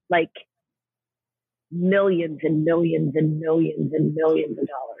millions and millions and millions and millions of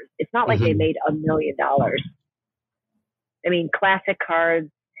dollars. It's not like they made $1 million. Classic cards,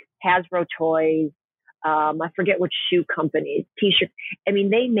 Hasbro toys, I forget which shoe companies, t-shirts.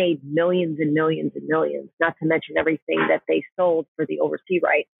 They made millions and millions and millions, not to mention everything that they sold for the overseas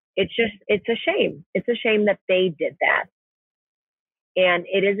rights. It's a shame. It's a shame that they did that. And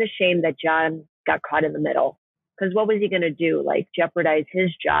it is a shame that John got caught in the middle, because what was he going to do? Like, jeopardize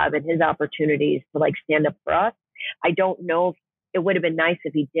his job and his opportunities to stand up for us? I don't know if it would have been nice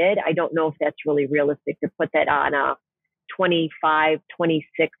if he did. I don't know if that's really realistic to put that on a 25,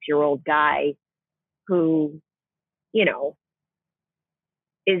 26-year-old guy who,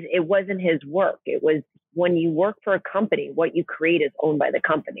 it wasn't his work. It was, when you work for a company, what you create is owned by the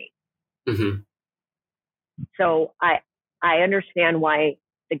company. So I understand why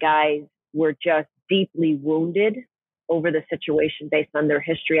the guys were just deeply wounded over the situation based on their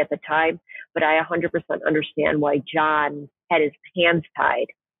history at the time. But I 100% understand why John had his hands tied.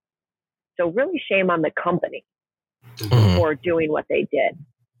 So really shame on the company for doing what they did.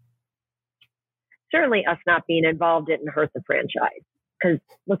 Certainly us not being involved didn't hurt the franchise, because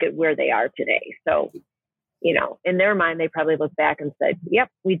look at where they are today. So, in their mind, they probably look back and said, yep,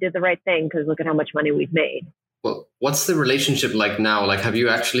 we did the right thing, because look at how much money we've made. Well, what's the relationship like now? Like, have you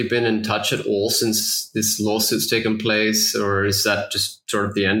actually been in touch at all since this lawsuit's taken place, or is that just sort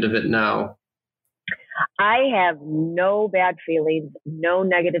of the end of it now? I have no bad feelings, no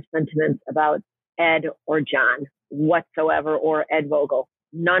negative sentiments about Ed or John whatsoever, or Ed Vogel,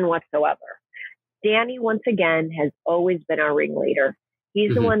 none whatsoever. Danny, once again, has always been our ringleader.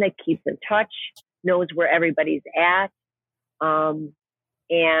 He's the one that keeps in touch, knows where everybody's at. And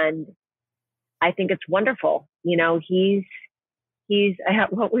I think it's wonderful. You know, he's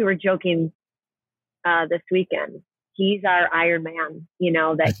what we were joking this weekend. He's our Iron Man, you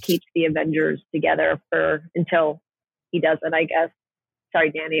know, that keeps the Avengers together until he doesn't, I guess.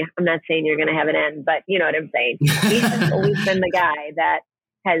 Sorry, Danny. I'm not saying you're going to have an end, but you know what I'm saying. He's just always been the guy that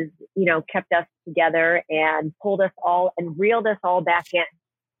has, you know, kept us together and pulled us all and reeled us all back in.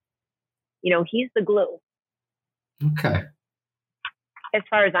 You know, he's the glue. Okay. As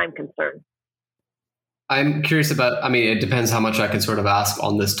far as I'm concerned. I'm curious about, I mean, it depends how much I can sort of ask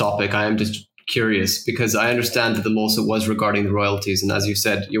on this topic. I am just curious because I understand that the lawsuit was regarding the royalties. And as you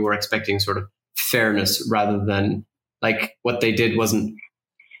said, you were expecting sort of fairness rather than like what they did wasn't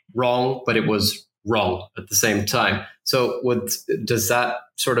wrong, but it was wrong at the same time. So does that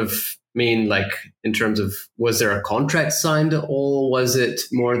sort of mean, like, in terms of, was there a contract signed, or was it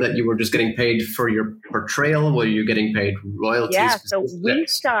more that you were just getting paid for your portrayal? Were you getting paid royalties? Yeah, so we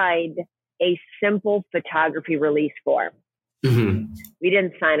signed a simple photography release form. We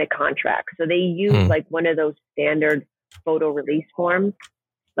didn't sign a contract. So they used like one of those standard photo release forms.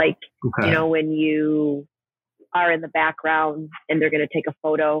 Like, you know, when you are in the background and they're going to take a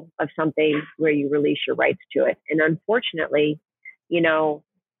photo of something where you release your rights to it. And unfortunately, you know,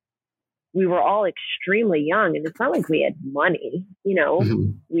 we were all extremely young and it's not like we had money, you know, I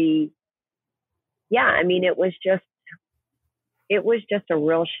mean, it was just a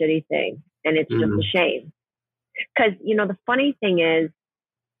real shitty thing. And it's just a shame. Because, you know, the funny thing is,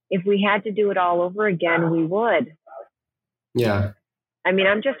 if we had to do it all over again, we would. Yeah. I mean,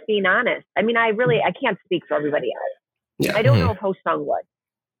 I'm just being honest. I mean, I can't speak for everybody else. Yeah. I don't know if Hosung would.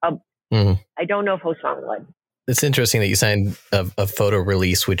 I don't know if Hosung would. It's interesting that you signed a photo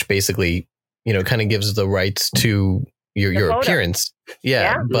release, which basically, you know, kind of gives the rights to your appearance.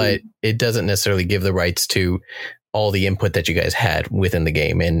 Yeah. But it doesn't necessarily give the rights to all the input that you guys had within the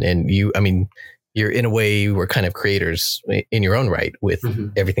game. And you, I mean, you're in a way, were kind of creators in your own right with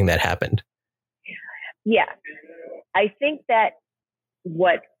everything that happened. Yeah. I think that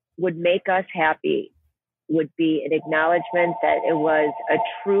what would make us happy would be an acknowledgement that it was a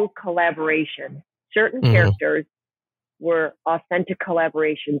true collaboration. Certain characters were authentic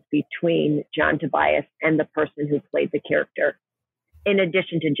collaborations between John Tobias and the person who played the character, in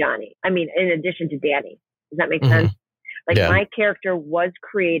addition to in addition to Danny. Does that make sense? Like my character was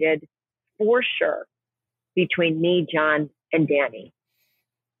created for sure between me, John, and Danny.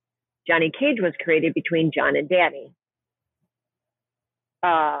 Johnny Cage was created between John and Danny.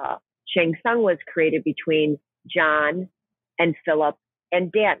 Shang Tsung was created between John and Philip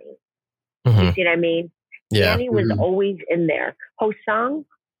and Danny. You see what I mean? Yeah. Danny was always in there. Hosung,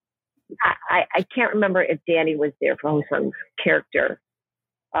 I can't remember if Danny was there for Hosung's character.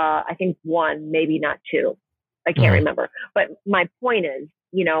 I think one, maybe not two. I can't remember. But my point is,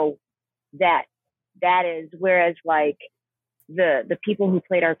 you know, that is, whereas like the people who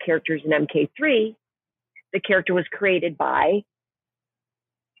played our characters in MK3, the character was created by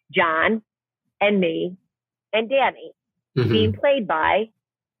John and me and Danny, being played by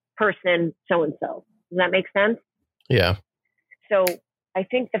person so-and-so. Does that make sense? Yeah. So I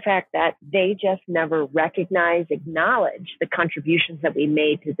think the fact that they just never acknowledge the contributions that we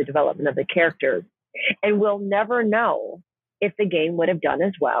made to the development of the characters. And we'll never know if the game would have done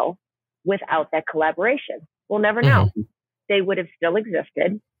as well without that collaboration. We'll never know. They would have still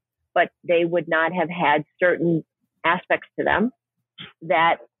existed, but they would not have had certain aspects to them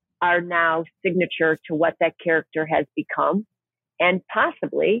that are now signature to what that character has become, and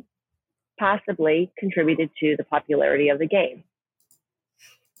possibly contributed to the popularity of the game.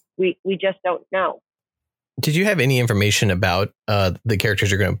 We just don't know. Did you have any information about the characters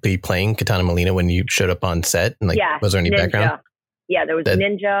you're going to be playing, Kitana Molina, when you showed up on set? And was there any background? Yeah, there was a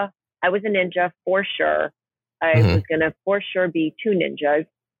ninja. I was a ninja for sure. I was going to for sure be two ninjas.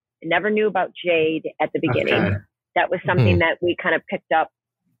 I never knew about Jade at the beginning. Okay. That was something that we kind of picked up,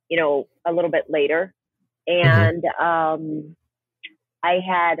 you know, a little bit later. And I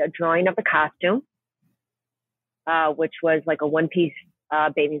had a drawing of the costume, which was like a one-piece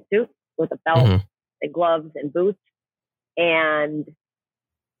bathing suit with a belt and gloves and boots. And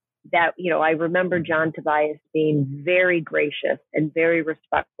that, I remember John Tobias being very gracious and very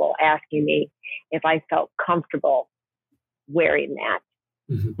respectful, asking me if I felt comfortable wearing that.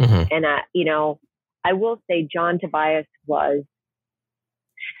 Mm-hmm. And, I will say John Tobias was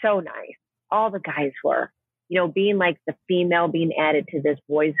so nice. All the guys were, being like the female being added to this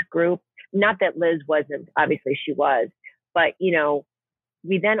boys group. Not that Liz wasn't, obviously she was, but,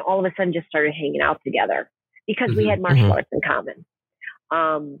 we then all of a sudden just started hanging out together because we had martial arts in common.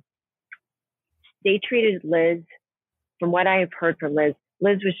 They treated Liz, from what I have heard from Liz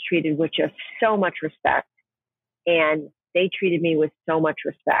was treated with just so much respect. And they treated me with so much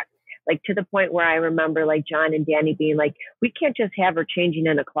respect. Like to the point where I remember like John and Danny being like, we can't just have her changing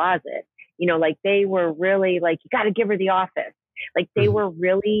in a closet. Like they were really like, you got to give her the office. Like they were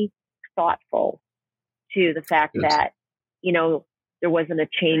really thoughtful to the fact that, there wasn't a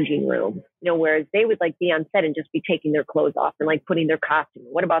changing room, whereas they would like be on set and just be taking their clothes off and like putting their costume.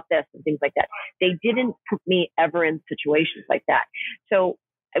 What about this and things like that? They didn't put me ever in situations like that. So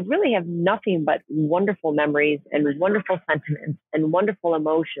I really have nothing but wonderful memories and wonderful sentiments and wonderful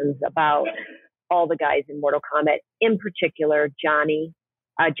emotions about all the guys in Mortal Kombat, in particular, John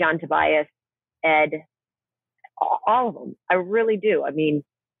Tobias, Ed, all of them. I really do. I mean,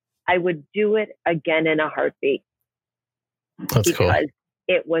 I would do it again in a heartbeat. That's cool. Because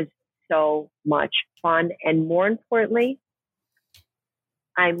it was so much fun. And more importantly,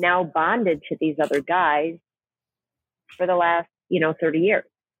 I'm now bonded to these other guys for the last, 30 years.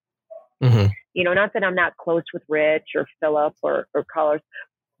 Not that I'm not close with Rich or Philip or Colors,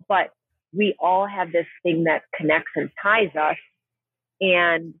 but we all have this thing that connects and ties us.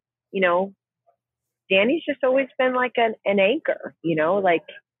 And, Danny's just always been like an anchor, he's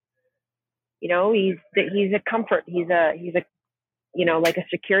a comfort. He's a, like a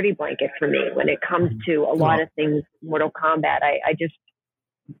security blanket for me when it comes to a lot of things, Mortal Kombat.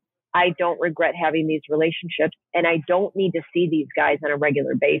 I don't regret having these relationships, and I don't need to see these guys on a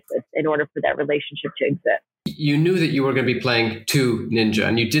regular basis in order for that relationship to exist. You knew that you were going to be playing 2 Ninja,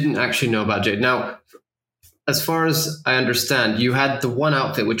 and you didn't actually know about Jade. Now, as far as I understand, you had the one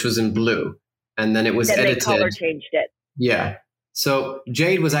outfit which was in blue, and then it was edited. They color changed it. Yeah. So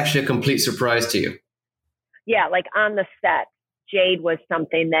Jade was actually a complete surprise to you. Yeah, like on the set, Jade was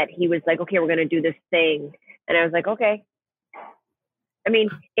something that he was like, okay, we're going to do this thing. And I was like, okay. I mean,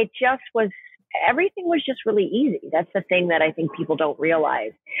 everything was just really easy. That's the thing that I think people don't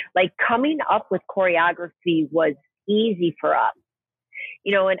realize. Like coming up with choreography was easy for us.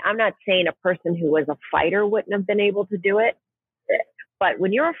 And I'm not saying a person who was a fighter wouldn't have been able to do it. But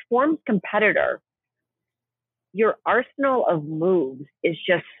when you're a forms competitor, your arsenal of moves is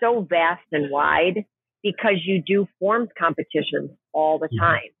just so vast and wide because you do forms competitions all the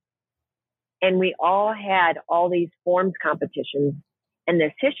time. And we all had all these forms competitions in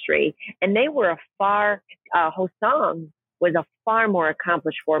this history, and they were Hosang was a far more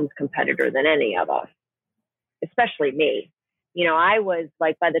accomplished forms competitor than any of us, especially me. I was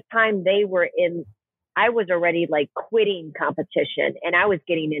like, by the time they were in, I was already like quitting competition and I was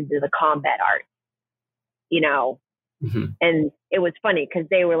getting into the combat art, and it was funny because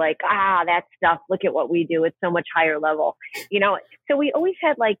they were like, that stuff, look at what we do. It's so much higher level, so we always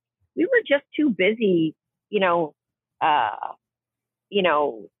had like, we were just too busy,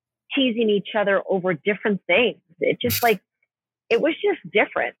 teasing each other over different things. It just like, it was just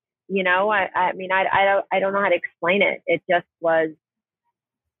different, I mean, I don't know how to explain it. It just was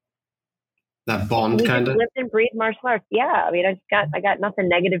that bond kind of lived and breathed martial arts. Yeah. I mean, I got nothing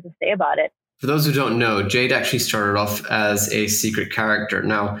negative to say about it. For those who don't know, Jade actually started off as a secret character.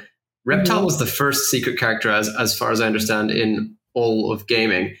 Now, Reptile was the first secret character, as far as I understand, in all of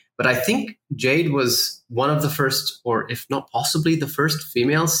gaming. But I think Jade was one of the first, or if not possibly the first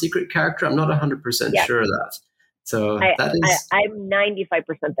female secret character. I'm not 100% sure of that. So I'm 95%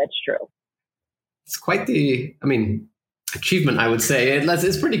 that's true. It's quite the, achievement, I would say.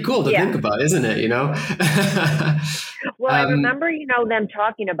 It's pretty cool to think about, isn't it? Well, I remember, them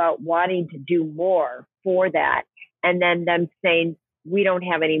talking about wanting to do more for that. And then them saying, we don't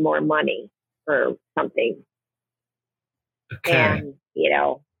have any more money for something. Okay. And,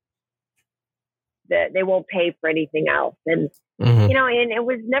 they won't pay for anything else. And, and it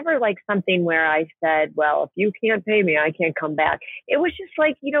was never like something where I said, well, if you can't pay me, I can't come back. It was just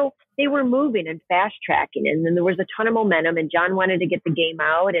like, they were moving and fast tracking. And then there was a ton of momentum, and John wanted to get the game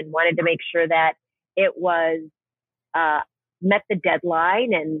out and wanted to make sure that it was, met the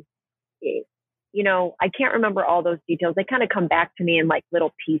deadline. And, I can't remember all those details. They kind of come back to me in like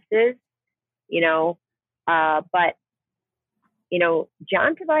little pieces, but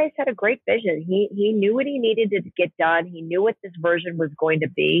John Tobias had a great vision. He knew what he needed to get done. He knew what this version was going to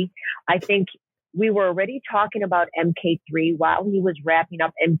be. I think we were already talking about MK3 while he was wrapping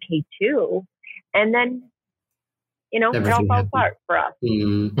up MK2. And then, it all fell apart for us.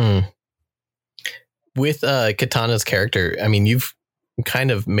 With Kitana's character, I mean, you've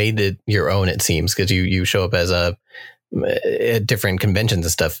kind of made it your own, it seems, because you show up as at different conventions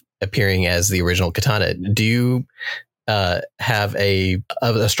and stuff, appearing as the original Kitana. Do you have a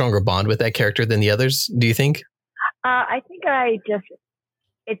stronger bond with that character than the others, do you think? I think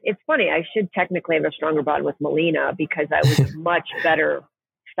it's funny. I should technically have a stronger bond with Melina because I was a much better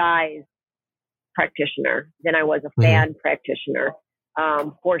size practitioner than I was a fan practitioner,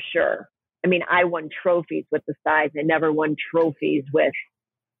 for sure. I mean, I won trophies with the size. I never won trophies with,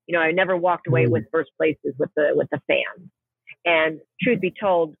 I never walked away with first places with the fans. And truth be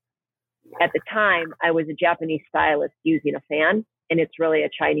told, at the time, I was a Japanese stylist using a fan, and it's really a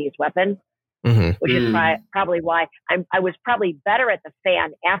Chinese weapon, which is probably why I was probably better at the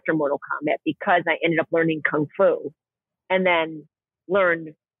fan after Mortal Kombat, because I ended up learning Kung Fu and then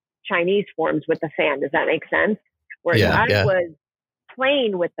learned Chinese forms with the fan. Does that make sense? Whereas I was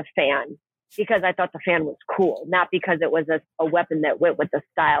playing with the fan because I thought the fan was cool, not because it was a weapon that went with the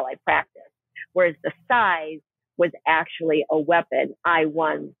style I practiced. Whereas the size was actually a weapon I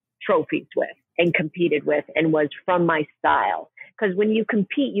won trophies with and competed with and was from my style. Because when you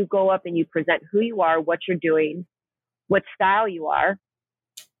compete, you go up and you present who you are, what you're doing, what style you are,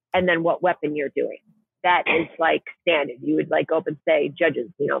 and then what weapon you're doing. That is like standard. You would like go up and say, judges,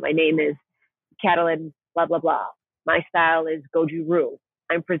 my name is Katalin, blah, blah, blah. My style is Goju Ryu.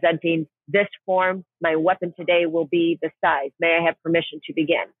 I'm presenting this form. My weapon today will be the size. May I have permission to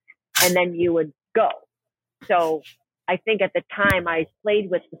begin? And then you would go. So I think at the time I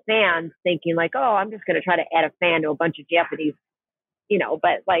played with the fans thinking like, oh, I'm just going to try to add a fan to a bunch of Japanese,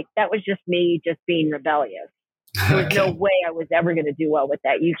 but like that was just me just being rebellious. There was no way I was ever going to do well with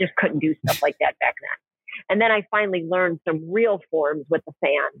that. You just couldn't do stuff like that back then. And then I finally learned some real forms with the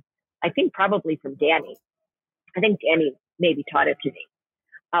fan. I think probably from Danny. I think Danny maybe taught it to me.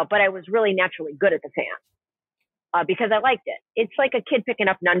 But I was really naturally good at the fan because I liked it. It's like a kid picking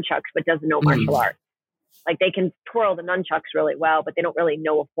up nunchucks but doesn't know martial arts. Like they can twirl the nunchucks really well, but they don't really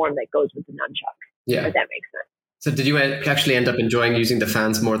know a form that goes with the nunchuck. Yeah. If that makes sense. So did you actually end up enjoying using the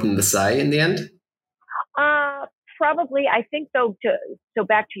fans more than the Sai in the end? Probably. I think though, so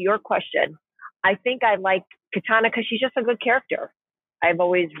back to your question, I think I like Kitana because she's just a good character. I've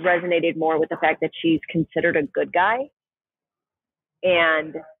always resonated more with the fact that she's considered a good guy.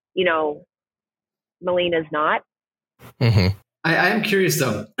 And, Melina's not. I am curious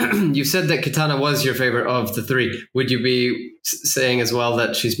though. You said that Kitana was your favorite of the three. Would you be saying as well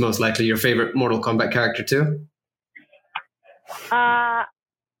that she's most likely your favorite Mortal Kombat character too? I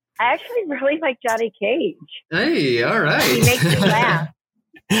actually really like Johnny Cage. Hey, all right. He makes me laugh.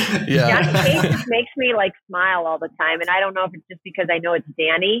 Yeah. Johnny Cage just makes me like smile all the time. And I don't know if it's just because I know it's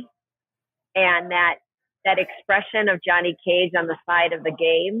Danny and that expression of Johnny Cage on the side of the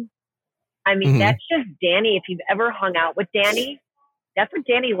game. I mean, that's just Danny. If you've ever hung out with Danny, that's what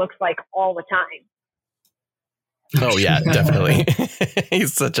Danny looks like all the time. Oh yeah, definitely.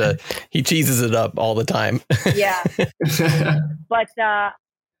 He's he cheeses it up all the time. Yeah. But,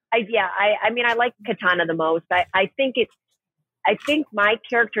 I mean, I like Kitana the most. I think my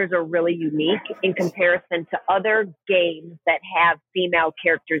characters are really unique in comparison to other games that have female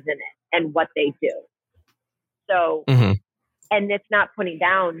characters in it and what they do. So, and it's not putting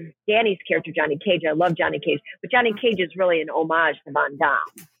down Danny's character, Johnny Cage. I love Johnny Cage, but Johnny Cage is really an homage to Van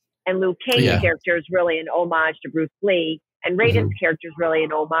Damme. And Liu Kang's character is really an homage to Bruce Lee. And Raiden's character is really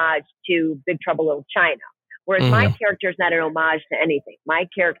an homage to Big Trouble in Little China. Whereas my character is not an homage to anything. My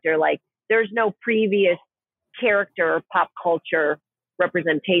character, there's no previous character or pop culture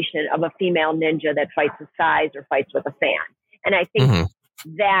representation of a female ninja that fights with size or fights with a fan. And I think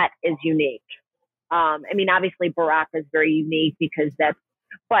that is unique. I mean, obviously Baraka is very unique because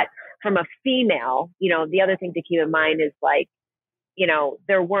but from a female, the other thing to keep in mind is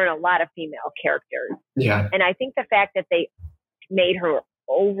there weren't a lot of female characters. Yeah. And I think the fact that they made her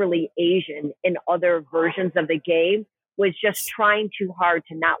overly Asian in other versions of the game was just trying too hard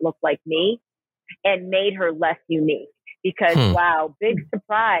to not look like me and made her less unique because wow, big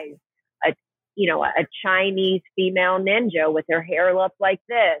surprise. A Chinese female ninja with her hair up like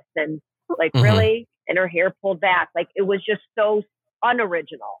this and really, and her hair pulled back. It was just so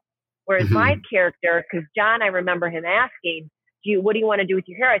unoriginal. Whereas my character, because John, I remember him asking, what do you want to do with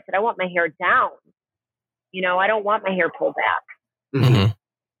your hair? I said, I want my hair down. I don't want my hair pulled back.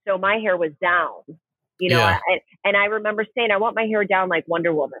 So my hair was down. Yeah. And I remember saying, I want my hair down like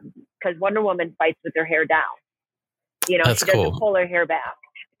Wonder Woman, because Wonder Woman fights with her hair down. You know, That's she doesn't cool. pull her hair back,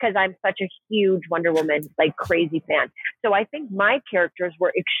 because I'm such a huge Wonder Woman, like crazy fan. So I think my characters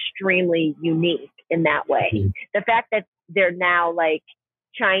were extremely unique in that way. Mm-hmm. The fact that they're now like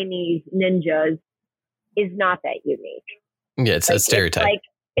Chinese ninjas is not that unique. Yeah, it's a stereotype.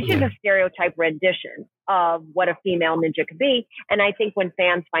 It's just a stereotype rendition of what a female ninja could be. And I think when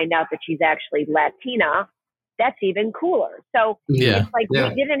fans find out that she's actually Latina, that's even cooler. So it's like, we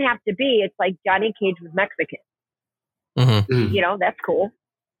didn't have to be, it's like Johnny Cage was Mexican. Mm-hmm. You know, that's cool.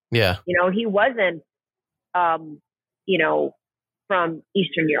 Yeah. You know, he wasn't, you know, from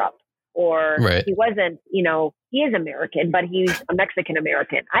Eastern Europe, or he wasn't, you know, he is American, but he's a Mexican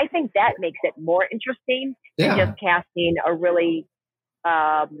American. I think that makes it more interesting than just casting a really,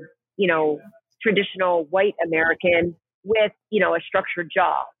 you know, traditional white American with, you know, a structured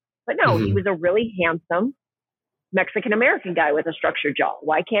jaw. But no, he was a really handsome Mexican American guy with a structured jaw.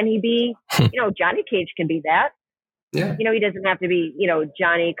 Why can't he be, you know, Johnny Cage can be that. Yeah. You know, he doesn't have to be, you know,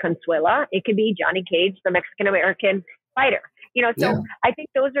 Johnny Consuela. It could be Johnny Cage, the Mexican American fighter. You know, so I think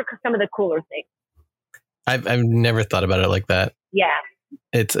those are some of the cooler things. I've never thought about it like that. Yeah.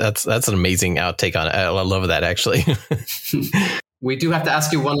 That's an amazing outtake on it. I love that, actually. We do have to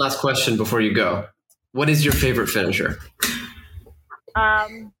ask you one last question before you go. What is your favorite finisher?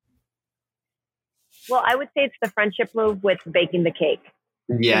 Well, I would say it's the friendship move with baking the cake.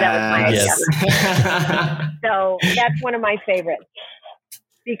 Yes. So that's one of my favorites,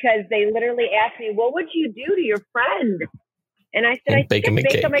 because they literally asked me, what would you do to your friend? And I said, bake him a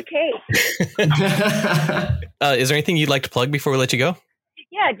cake. Is there anything you'd like to plug before we let you go?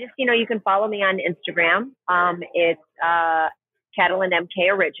 Yeah, just, you know, you can follow me on Instagram. It's Katalin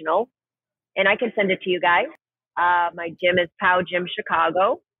MK Original, and I can send it to you guys. My gym is Pow Gym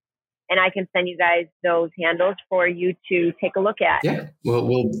Chicago, and I can send you guys those handles for you to take a look at. Yeah,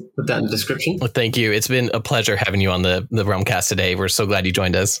 we'll put that in the description. Well, thank you. It's been a pleasure having you on the Realmcast today. We're so glad you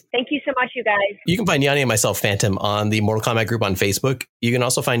joined us. Thank you so much, you guys. You can find Yanni and myself, Phantom, on the Mortal Kombat group on Facebook. You can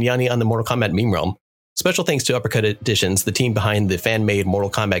also find Yanni on the Mortal Kombat meme realm. Special thanks to Uppercut Editions, the team behind the fan-made Mortal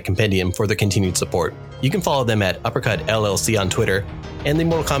Kombat Compendium, for their continued support. You can follow them at Uppercut LLC on Twitter and the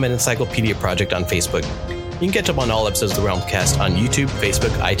Mortal Kombat Encyclopedia Project on Facebook. You can catch up on all episodes of the Realmcast on YouTube, Facebook,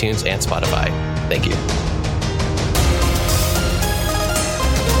 iTunes, and Spotify. Thank you.